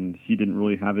 And he didn't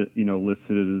really have it,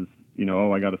 listed as,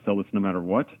 I got to sell this no matter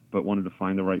what, but wanted to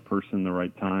find the right person, the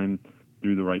right time,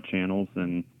 through the right channels.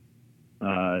 And,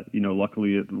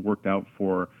 luckily it worked out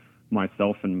for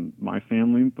myself and my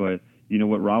family. But,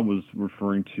 what Rob was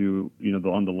referring to,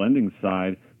 on the lending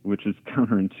side, which is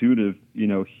counterintuitive,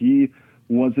 he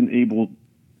wasn't able,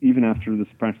 even after this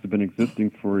practice had been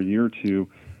existing for a year or two,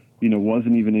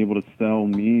 wasn't even able to sell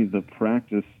me the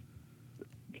practice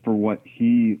for what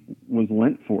he was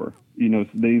lent for.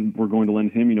 They were going to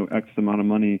lend him, X amount of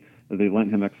money. They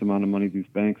lent him X amount of money, these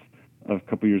banks, a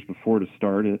couple years before to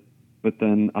start it. But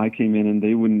then I came in and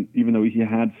they wouldn't, even though he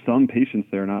had some patients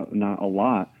there, not a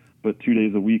lot, but 2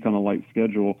 days a week on a light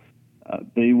schedule,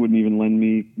 they wouldn't even lend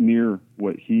me near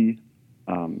what he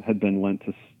had been lent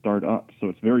to start up. So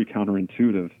it's very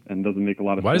counterintuitive and doesn't make a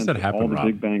lot of sense. Why does that happen, All the Rob?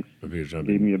 big banks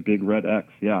gave me a big red X.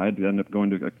 Yeah, I had to end up going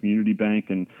to a community bank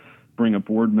and bring a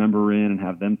board member in and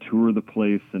have them tour the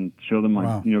place and show them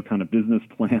my, kind of business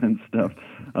plan and stuff.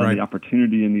 The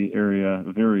opportunity in the area,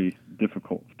 very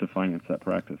difficult to finance that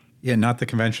practice. Yeah, not the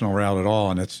conventional route at all.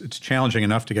 And it's challenging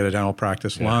enough to get a dental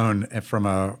practice loan from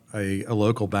a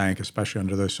local bank, especially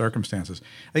under those circumstances.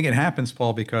 I think it happens,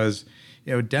 Paul, because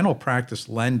dental practice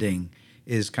lending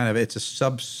is it's a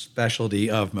subspecialty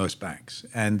of most banks.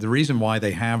 And the reason why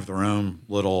they have their own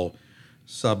little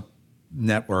sub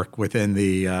network within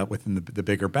the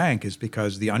bigger bank is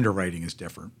because the underwriting is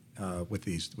different with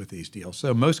these deals.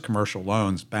 So most commercial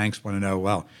loans, banks want to know,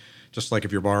 well, just like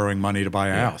if you're borrowing money to buy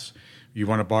a house, you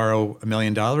want to borrow $1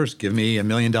 million, give me $1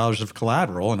 million of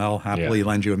collateral and I'll happily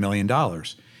lend you $1 million.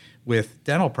 With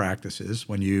dental practices,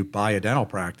 when you buy a dental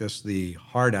practice, the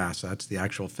hard assets, the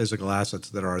actual physical assets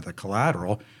that are the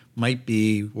collateral, might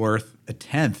be worth a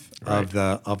tenth of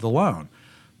the loan.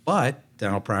 But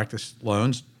dental practice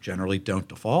loans generally don't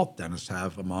default. Dentists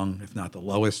have among, if not the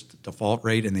lowest default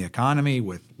rate in the economy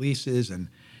with leases and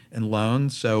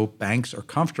loans. So banks are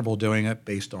comfortable doing it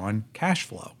based on cash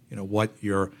flow, what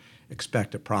your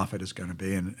expected profit is going to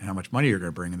be and how much money you're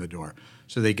going to bring in the door.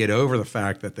 So they get over the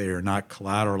fact that they are not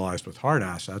collateralized with hard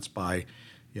assets by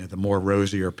the more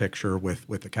rosier picture with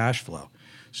the cash flow.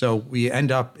 So we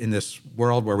end up in this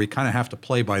world where we kind of have to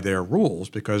play by their rules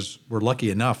because we're lucky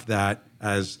enough that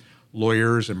as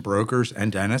lawyers and brokers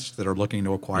and dentists that are looking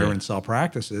to acquire and sell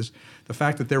practices, the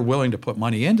fact that they're willing to put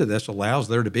money into this allows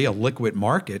there to be a liquid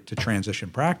market to transition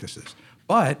practices.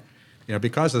 But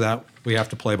because of that, we have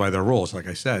to play by their rules, like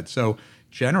I said. So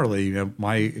generally,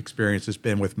 my experience has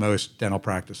been with most dental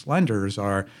practice lenders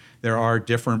there are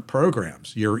different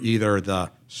programs. You're either the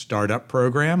startup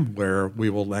program where we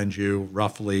will lend you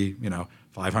roughly,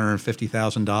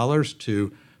 $550,000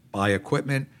 to buy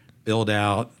equipment, build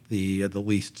out the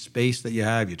leased space that you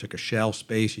have. You took a shell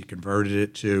space, you converted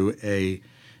it to a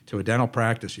dental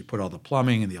practice. You put all the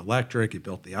plumbing and the electric, you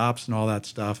built the ops and all that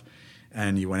stuff,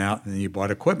 and you went out and you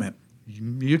bought equipment.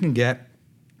 You can get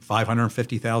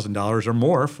 $550,000 or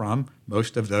more from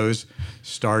most of those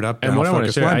startup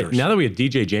dental-focused lenders. Now that we have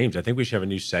DJ James, I think we should have a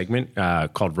new segment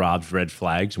called Rob's Red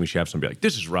Flags, and we should have somebody like,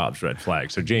 this is Rob's Red Flag.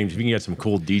 So James, if you can get some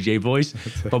cool DJ voice.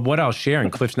 But what I'll share,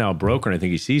 and Cliff's now a broker, and I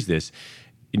think he sees this,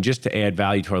 and just to add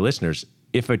value to our listeners,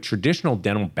 if a traditional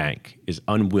dental bank is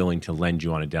unwilling to lend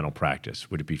you on a dental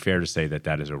practice, would it be fair to say that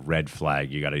that is a red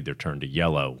flag? You got to either turn to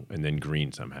yellow and then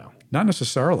green somehow. Not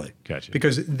necessarily. Gotcha.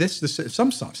 Because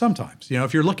sometimes,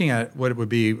 if you're looking at what would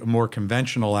be a more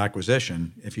conventional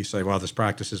acquisition, if you say, well, this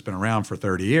practice has been around for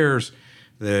 30 years,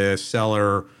 the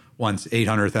seller wants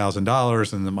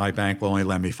 $800,000 and my bank will only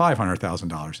lend me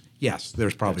 $500,000. Yes,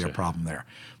 there's probably a problem there.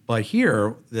 But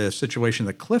here, the situation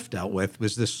that Cliff dealt with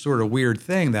was this sort of weird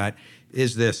thing that,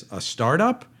 is this a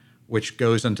startup, which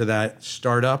goes into that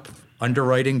startup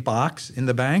underwriting box in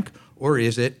the bank, or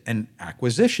is it an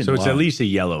acquisition So it's loan? at least a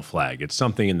yellow flag. It's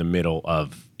something in the middle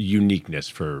of uniqueness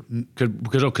for,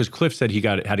 because Cliff said he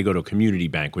had to go to a community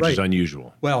bank, which is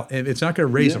unusual. Well, it's not going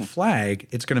to raise a flag.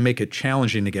 It's going to make it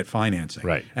challenging to get financing.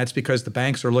 Right. That's because the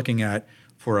banks are looking at,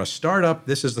 for a startup,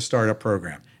 this is the startup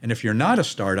program. And if you're not a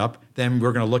startup, then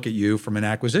we're going to look at you from an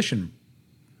acquisition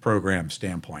program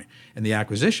standpoint. And the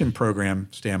acquisition program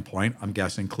standpoint, I'm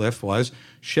guessing, Cliff, was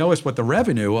show us what the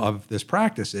revenue of this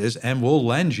practice is, and we'll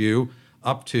lend you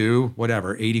up to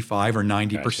whatever, 85 or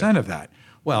 90% of that.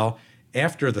 Well,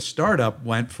 after the startup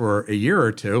went for a year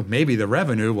or two, maybe the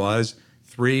revenue was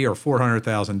 $300,000 or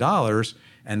 $400,000,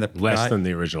 and the Less than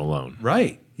the original loan.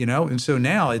 Right. And so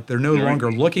now they're no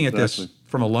longer looking at this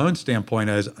from a loan standpoint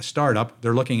as a startup.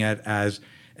 They're looking at as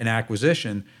an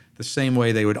acquisition, the same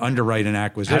way they would underwrite an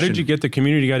acquisition. How did you get the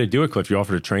community guy to do it, Cliff? You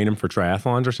offered to train him for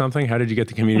triathlons or something? How did you get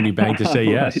the community bank to say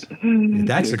yes?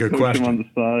 That's a good question. On the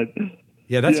side.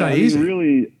 Yeah, that's not easy.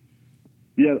 Really,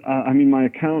 my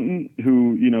accountant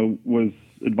who, was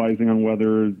advising on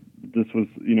whether this was,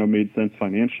 made sense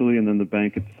financially, and then the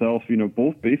bank itself,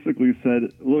 both basically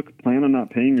said, look, plan on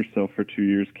not paying yourself for 2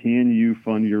 years. Can you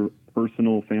fund your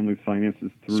personal family's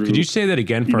finances through? Could you say that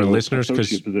again for our listeners?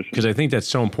 Associate position. Because I think that's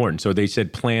so important. So they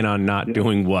said plan on not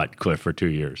doing what, Cliff, for 2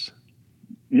 years?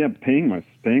 Yeah, paying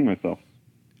myself.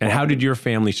 And how did your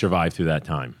family survive through that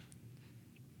time?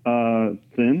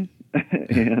 Thin.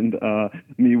 And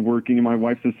me working, and my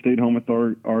wife has stayed home with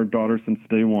our daughter since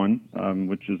day one,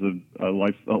 which is a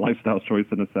lifestyle choice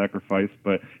and a sacrifice.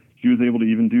 But she was able to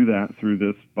even do that through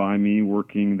this by me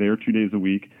working there 2 days a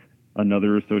week,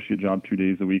 another associate job 2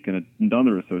 days a week, and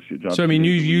another associate job. So, I mean,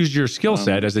 you used your skill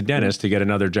set as a dentist to get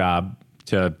another job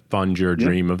to fund your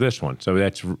dream of this one. So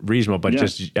that's reasonable. But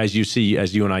just as you see,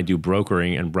 as you and I do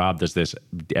brokering, and Rob does this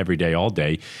every day, all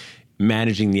day,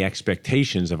 managing the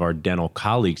expectations of our dental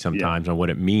colleagues sometimes on what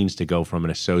it means to go from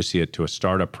an associate to a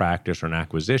startup practice or an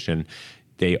acquisition,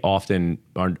 they often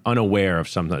are unaware of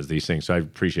sometimes these things. So I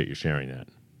appreciate you sharing that.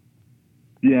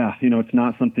 Yeah, it's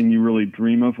not something you really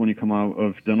dream of when you come out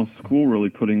of dental school,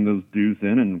 really putting those dues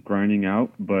in and grinding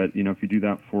out. But, if you do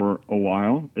that for a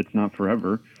while, it's not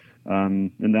forever.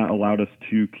 And that allowed us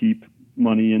to keep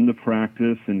money in the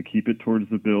practice and keep it towards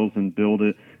the bills and build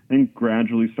it, and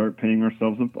gradually start paying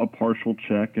ourselves a partial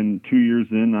check. And 2 years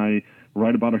in,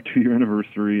 right about our 2-year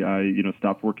anniversary, I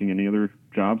stopped working any other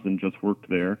jobs and just worked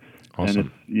there.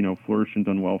 Awesome. And it's, flourished and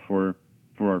done well for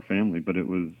our family. But it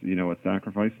was, a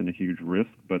sacrifice and a huge risk.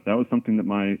 But that was something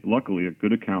that luckily, a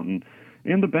good accountant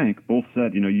and the bank both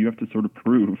said, you have to sort of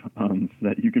prove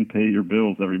that you can pay your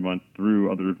bills every month through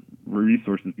other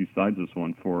resources besides this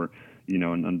one for,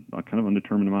 a kind of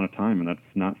undetermined amount of time. And that's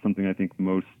not something I think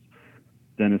most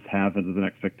dentists have as an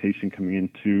expectation coming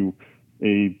into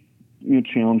a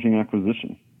challenging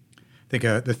acquisition. I think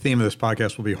the theme of this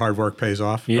podcast will be hard work pays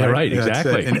off. Yeah, right,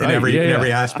 exactly. In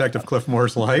every aspect of Cliff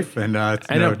Moore's life. And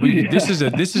this is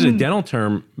a dental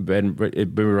term, and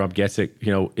Rob gets it.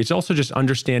 It's also just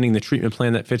understanding the treatment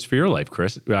plan that fits for your life,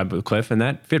 Cliff, and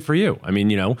that fit for you. I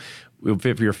mean, it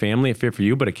fit for your family, it fit for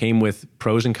you, but it came with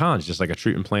pros and cons, just like a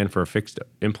treatment plan for a fixed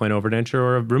implant overdenture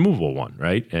or a removable one,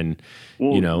 right? And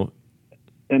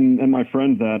And my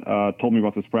friend that told me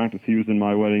about this practice, he was in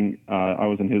my wedding. I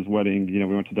was in his wedding. We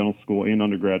went to dental school and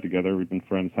undergrad together. We've been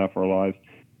friends half our lives.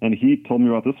 And he told me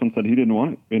about this one, said he didn't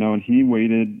want it, and he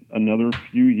waited another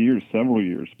few years, several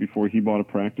years, before he bought a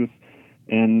practice.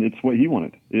 And it's what he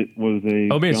wanted. It was a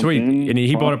sweet. And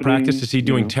he bought a practice. Is he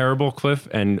doing terrible, Cliff,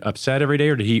 and upset every day,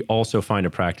 or did he also find a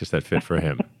practice that fit for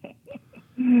him?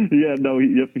 Yeah, no,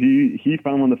 he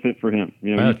found one that fit for him.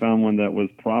 He found one that was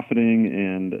profiting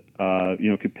and,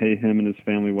 could pay him and his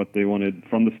family what they wanted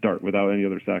from the start without any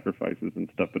other sacrifices and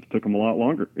stuff. But it took him a lot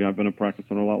longer. I've been a practice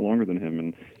owner a lot longer than him,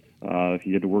 and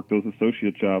he had to work those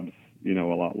associate jobs, a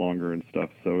lot longer and stuff.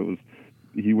 So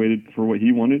he waited for what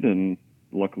he wanted, and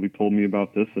luckily told me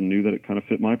about this and knew that it kind of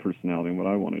fit my personality and what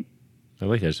I wanted. I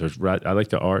like that. So I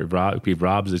like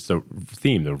Rob's. It's the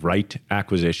theme: the right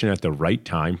acquisition at the right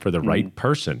time for the right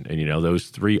person. And those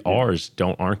 3 R's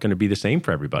aren't going to be the same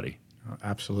for everybody.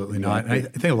 Absolutely not. And I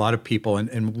think a lot of people,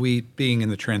 and we being in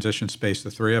the transition space, the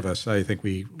three of us, I think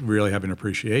we really have an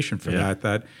appreciation for that.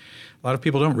 That a lot of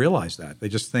people don't realize that. They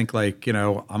just think like,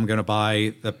 I'm going to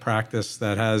buy the practice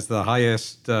that has the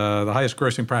highest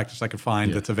grossing practice I could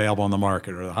find that's available on the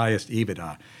market, or the highest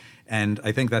EBITDA. And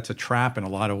I think that's a trap in a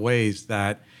lot of ways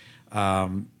that,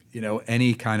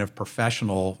 any kind of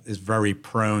professional is very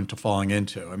prone to falling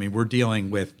into. I mean, we're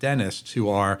dealing with dentists who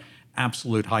are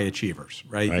absolute high achievers,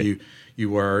 right? Right.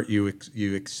 You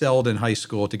excelled in high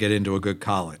school to get into a good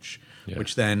college, Yeah.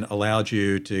 which then allowed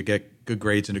you to get good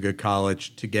grades in a good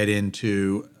college, to get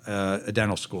into a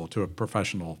dental school, to a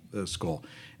professional school.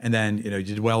 And then, you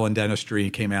did well in dentistry,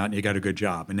 came out and you got a good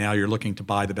job. And now you're looking to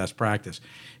buy the best practice.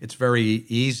 It's very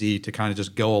easy to kind of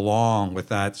just go along with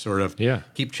that sort of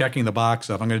keep checking the box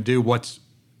of, I'm going to do what's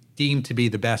deemed to be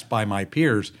the best by my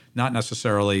peers, not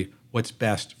necessarily what's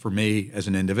best for me as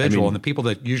an individual. And the people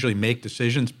that usually make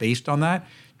decisions based on that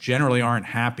generally aren't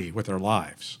happy with their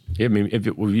lives. Yeah, I mean,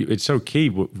 it's so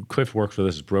key. Cliff works with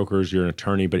us as brokers. You're an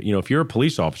attorney, but if you're a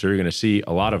police officer, you're going to see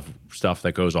a lot of stuff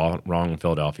that goes all wrong in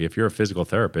Philadelphia. If you're a physical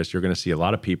therapist, you're going to see a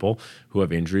lot of people who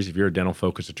have injuries. If you're a dental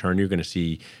focused attorney, you're going to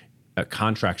see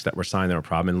contracts that were signed that were a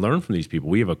problem, and learn from these people.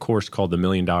 We have a course called the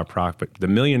 $1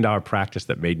 Million Practice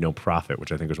That Made No Profit,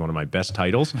 which I think is one of my best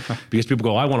titles because people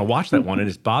go, I want to watch that one. And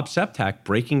it's Bob Septak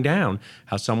breaking down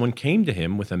how someone came to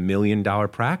him with $1 million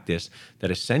practice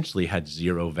that essentially had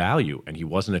zero value. And he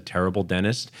wasn't a terrible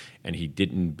dentist and he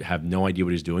didn't have no idea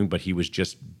what he was doing, but he was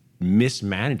just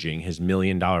mismanaging his $1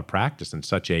 million practice in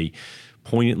such a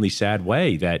poignantly sad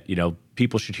way that,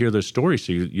 people should hear those stories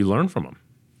so you learn from them.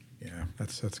 Yeah,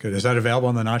 that's good. Is that available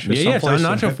on the Nacho? Yeah, it's on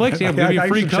Nacho Flix. Yeah, we'll give you a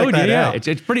free code. Yeah,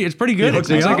 it's pretty good.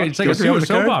 It's like a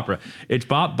soap opera. It's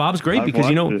Bob's great because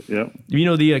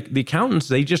the accountants,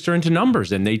 they just are into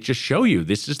numbers and they just show you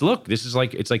this is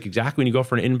like exactly when you go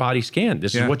for an in-body scan.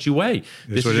 This is what you weigh.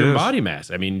 This is your body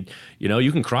mass. I mean,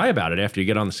 you can cry about it after you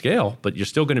get on the scale, but you're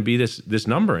still going to be this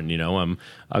number. And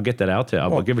I'll get that out to you.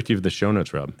 I'll give it to you for the show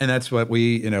notes, Rob. And that's what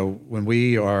we when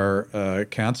we are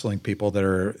counseling people that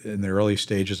are in the early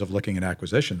stages of looking at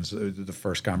acquisitions, the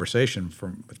first conversation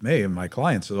with me and my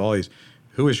clients is always,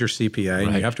 who is your CPA? Right.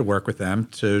 And you have to work with them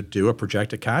to do a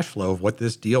projected cash flow of what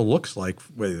this deal looks like,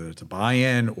 whether it's a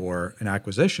buy-in or an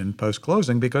acquisition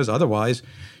post-closing, because otherwise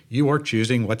you are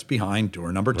choosing what's behind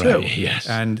door number 2. Right, yes.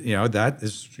 And, that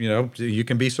is, you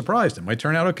can be surprised. It might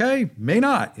turn out okay, may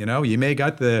not. You may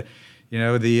got the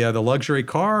luxury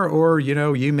car, or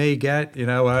you may get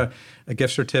a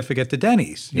gift certificate to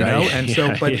Denny's, and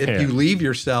so if you leave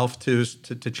yourself to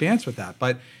chance with that,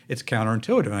 but it's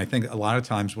counterintuitive. And I think a lot of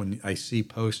times when I see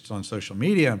posts on social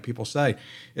media and people say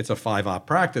it's a 5-op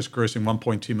practice grossing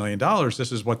 $1.2 million,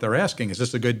 this is what they're asking. Is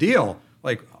this a good deal?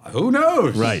 Like, who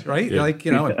knows? Right. Yeah. Like,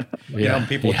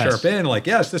 people chirp in like,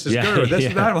 yes, this is good. This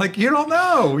is that. I'm like, you don't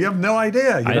know. You have no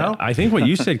idea, I think what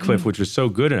you said, Cliff, which was so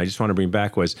good, and I just want to bring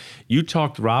back, was you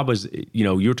talked, Rob,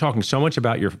 you were talking so much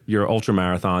about your ultra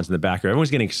marathons in the back.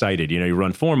 Everyone's getting excited. You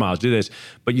run 4 miles, do this.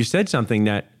 But you said something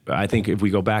that I think if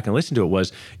we go back and listen to it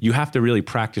was you have to really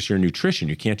practice your nutrition.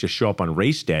 You can't just show up on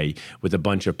race day with a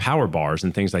bunch of power bars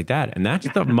and things like that. And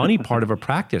that's the money part of a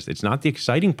practice. It's not the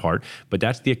exciting part, but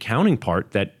that's the accounting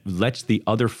part that lets the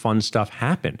other fun stuff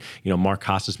happen. Mark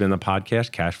Costa's been on the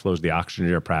podcast, Cash Flow is the oxygen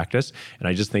of your practice. And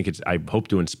I just think I hope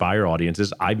to inspire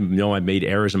audiences. I know I've made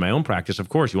errors in my own practice. Of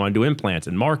course, you want to do implants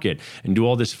and market and do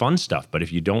all this fun stuff. But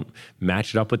if you don't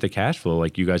match it up with the cash flow,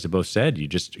 like you guys have both said, you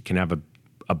just can have a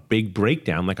big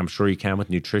breakdown, like I'm sure you can with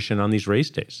nutrition on these race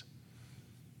days.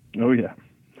 Oh, yeah.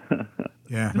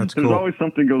 Yeah, that's cool. There's always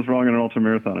something goes wrong in an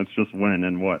ultramarathon. It's just when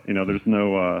and what. There's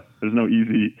no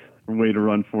easy way to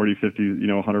run 40,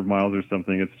 50, 100 miles or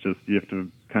something. It's just you have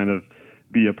to kind of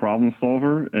be a problem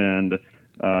solver and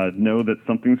know that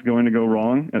something's going to go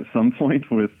wrong at some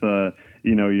point with,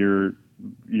 your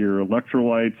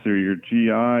electrolytes or your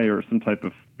GI or some type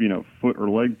of, foot or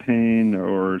leg pain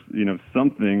or,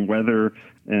 something, weather,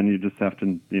 and you just have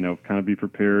to, kind of be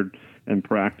prepared and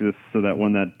practice so that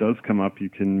when that does come up, you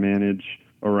can manage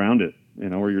around it,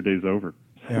 or your day's over.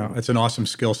 Yeah, it's an awesome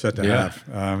skill set to have.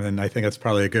 And I think it's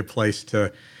probably a good place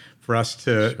for us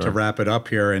to wrap it up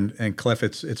here. And Cliff,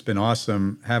 it's been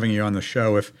awesome having you on the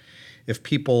show. If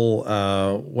people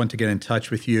want to get in touch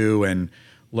with you and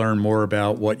learn more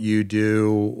about what you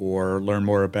do or learn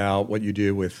more about what you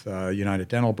do with United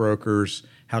Dental Brokers,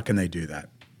 how can they do that?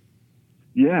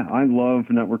 Yeah, I love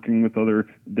networking with other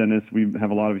dentists. We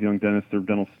have a lot of young dentists or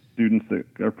dental students that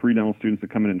are pre-dental students that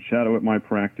come in and shadow at my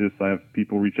practice. I have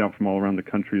people reach out from all around the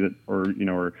country that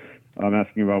are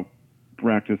asking about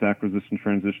practice acquisition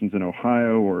transitions in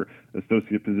Ohio or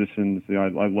associate positions. I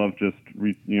love just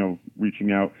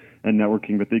reaching out and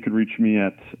networking, but they could reach me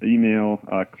at email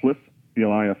Cliff,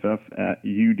 CLIFF at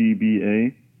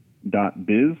udba.biz,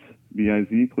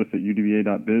 B-I-Z, Cliff at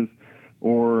udba.biz,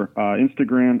 or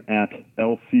Instagram at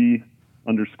LC_dentist,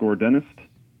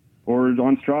 or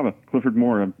on Strava, Clifford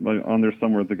Moore. I'm on there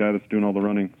somewhere, the guy that's doing all the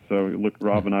running. So look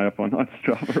Rob and I up on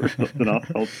Strava or something.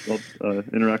 I'll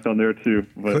interact on there too.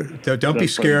 But don't be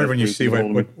scared when you see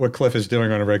what Cliff is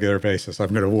doing on a regular basis. I'm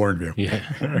going to warn you.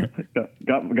 Yeah.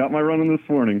 got my running this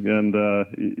morning, and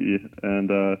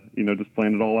just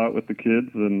playing it all out with the kids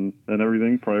and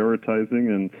everything, prioritizing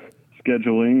and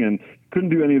scheduling, and couldn't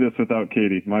do any of this without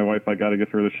Katie, my wife. I got to give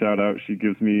her the shout out. She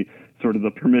gives me sort of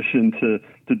the permission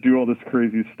to do all this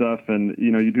crazy stuff. And,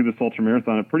 you do this ultra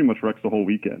marathon, it pretty much wrecks the whole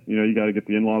weekend. You got to get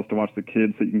the in-laws to watch the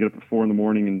kids so you can get up at 4 a.m.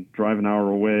 and drive an hour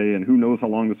away. And who knows how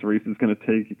long this race is going to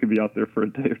take. You could be out there for a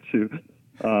day or two.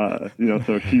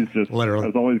 So she's just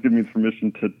has always given me the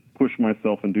permission to push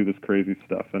myself and do this crazy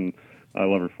stuff. And I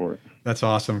love her for it. That's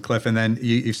awesome, Cliff. And then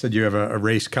you said you have a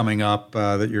race coming up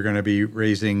that you're going to be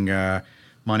raising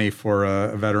money for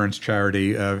a veterans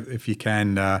charity. If you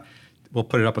can, we'll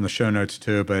put it up on the show notes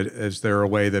too, but is there a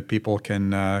way that people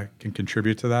can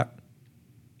contribute to that?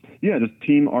 Yeah, just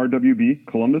Team RWB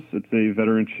Columbus. It's a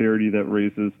veteran charity that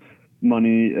raises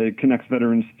money. It connects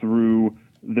veterans through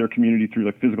their community through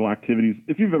like physical activities.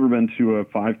 If you've ever been to a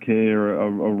 5K or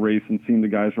a race and seen the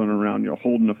guys running around,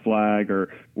 holding a flag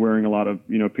or wearing a lot of,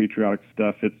 patriotic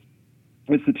stuff, it's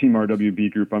the Team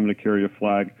RWB group. I'm going to carry a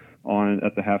flag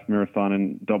at the half marathon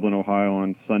in Dublin, Ohio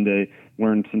on Sunday,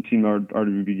 wearing some Team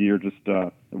RWB gear.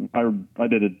 I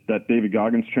did that David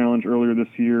Goggins challenge earlier this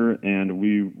year, and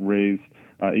we raised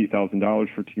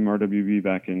 $8,000 for Team RWB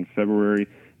back in February,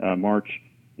 March.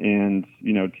 And,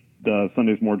 the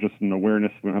Sunday's more just an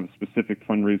awareness. We don't have a specific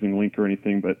fundraising link or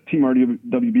anything, but Team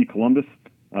RWB Columbus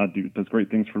does great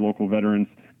things for local veterans,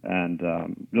 and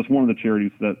just one of the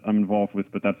charities that I'm involved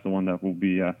with, but that's the one that we'll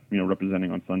be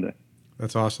representing on Sunday.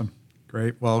 That's awesome.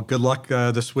 Great. Well, good luck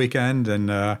this weekend,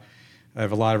 and I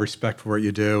have a lot of respect for what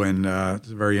you do, and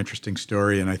it's a very interesting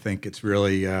story, and I think it's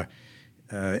really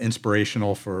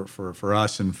inspirational for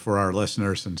us and for our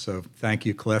listeners. And so thank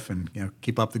you, Cliff, and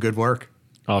keep up the good work.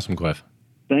 Awesome, Cliff.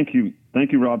 Thank you,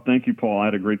 Rob. Thank you, Paul. I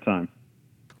had a great time.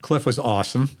 Cliff was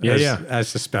awesome, as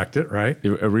suspected, right?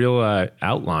 A real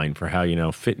outline for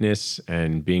how, fitness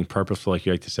and being purposeful, like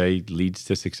you like to say, leads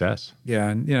to success. Yeah,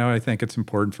 and, I think it's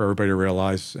important for everybody to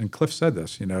realize, and Cliff said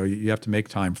this, you have to make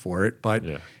time for it, but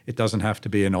it doesn't have to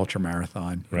be an ultra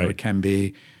marathon. Right. It can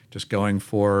be just going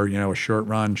for, a short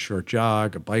run, short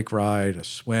jog, a bike ride, a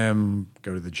swim,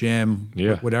 go to the gym,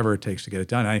 whatever it takes to get it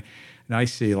done. I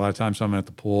see a lot of times when I'm at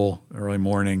the pool early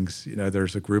mornings,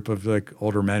 there's a group of like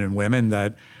older men and women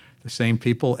that the same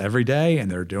people every day,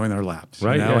 and they're doing their laps,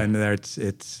 right? And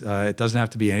it doesn't have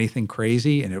to be anything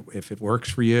crazy. And if it works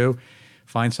for you,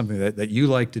 find something that you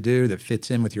like to do that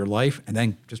fits in with your life, and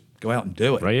then just go out and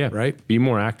do it. Right. Yeah. Right. Be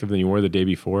more active than you were the day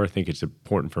before. I think it's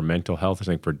important for mental health. I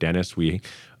think for dentists, we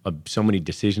so many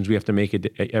decisions we have to make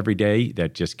every day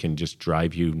that can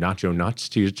drive you nacho nuts,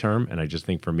 to use a term. And I just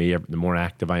think for me, the more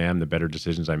active I am, the better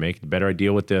decisions I make, the better I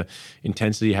deal with the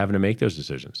intensity having to make those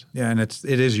decisions. Yeah, and it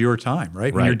is your time,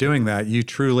 right? When you're doing that, you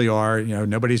truly are.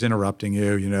 Nobody's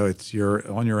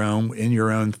you're on your own, in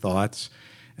your own thoughts.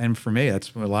 And for me,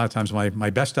 that's a lot of times my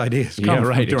best ideas come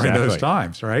during those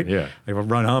times, right? Yeah. I will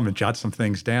run home and jot some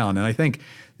things down. And I think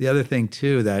the other thing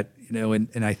too that,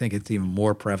 and I think it's even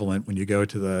more prevalent when you go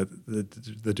to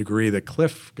the degree that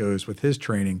Cliff goes with his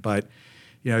training. But,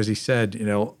 as he said, in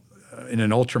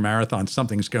an ultra marathon,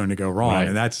 something's going to go wrong. Right.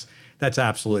 And that's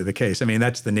absolutely the case. I mean,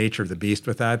 that's the nature of the beast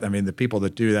with that. I mean, the people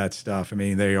that do that stuff,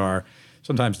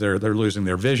 sometimes they're losing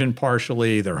their vision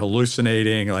partially, they're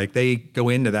hallucinating, like they go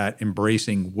into that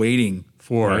embracing waiting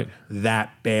for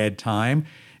that bad time.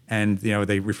 And,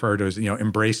 they refer to as,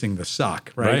 embracing the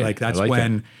suck, right? Like that's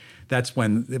when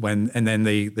and then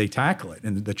they tackle it.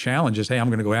 And the challenge is, hey, I'm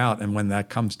going to go out, and when that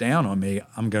comes down on me,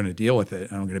 I'm going to deal with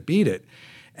it and I'm going to beat it.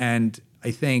 And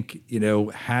I think,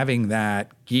 having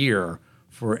that gear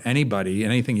for anybody,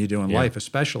 anything you do in life,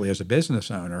 especially as a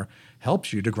business owner,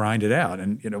 helps you to grind it out.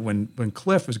 And, when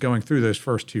Cliff was going through those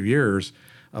first 2 years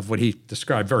of what he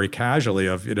described very casually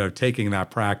of, taking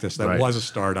that practice that was a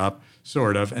startup,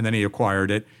 sort of, and then he acquired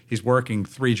it. He's working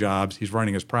 3 jobs. He's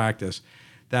running his practice.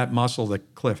 That muscle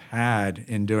that Cliff had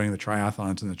in doing the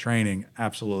triathlons and the training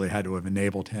absolutely had to have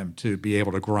enabled him to be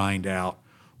able to grind out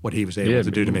what he was able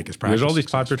to do to make his practice. There's all these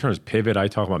popular terms, pivot. I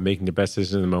talk about making the best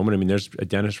decision in the moment. I mean, there's a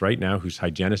dentist right now whose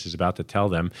hygienist is about to tell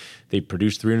them they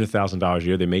produce $300,000 a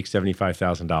year, they make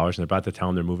 $75,000, and they're about to tell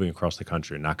them they're moving across the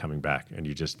country and not coming back. And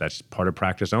that's part of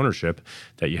practice ownership,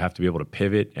 that you have to be able to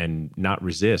pivot and not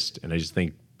resist. And I just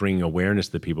think bringing awareness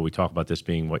to people. We talk about this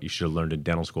being what you should have learned in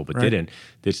dental school, but didn't.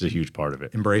 This is a huge part of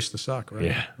it. Embrace the suck, right?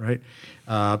 Yeah. Right.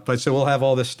 But so we'll have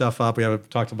all this stuff up. We have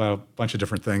talked about a bunch of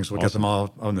different things. We'll get them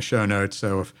all on the show notes.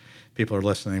 So if people are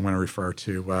listening want to refer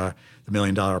to the $1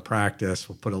 Million Practice,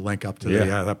 we'll put a link up to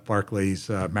the Barclays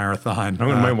Marathon.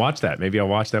 I might watch that. Maybe I'll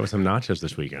watch that with some nachos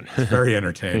this weekend. It's very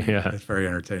entertaining. Yeah. It's very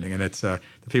entertaining. And it's the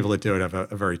people that do it have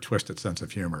a very twisted sense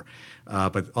of humor.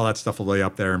 But all that stuff will be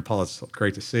up there. And Paul, it's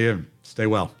great to see you. And stay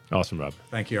well. Awesome, Rob.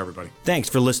 Thank you, everybody. Thanks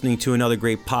for listening to another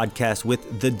great podcast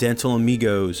with the Dental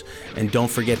Amigos. And don't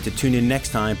forget to tune in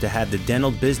next time to have the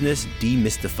dental business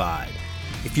demystified.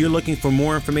 If you're looking for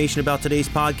more information about today's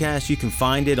podcast, you can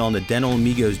find it on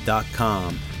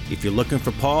thedentalamigos.com. If you're looking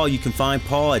for Paul, you can find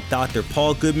Paul at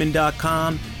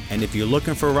drpaulgoodman.com. And if you're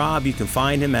looking for Rob, you can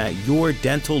find him at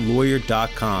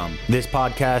yourdentallawyer.com. This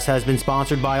podcast has been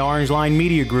sponsored by Orange Line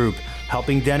Media Group,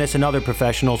 helping dentists and other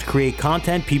professionals create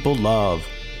content people love.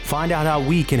 Find out how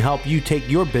we can help you take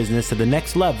your business to the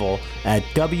next level at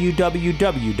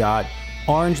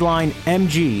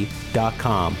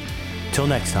www.orangelinemg.com. Till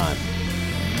next time.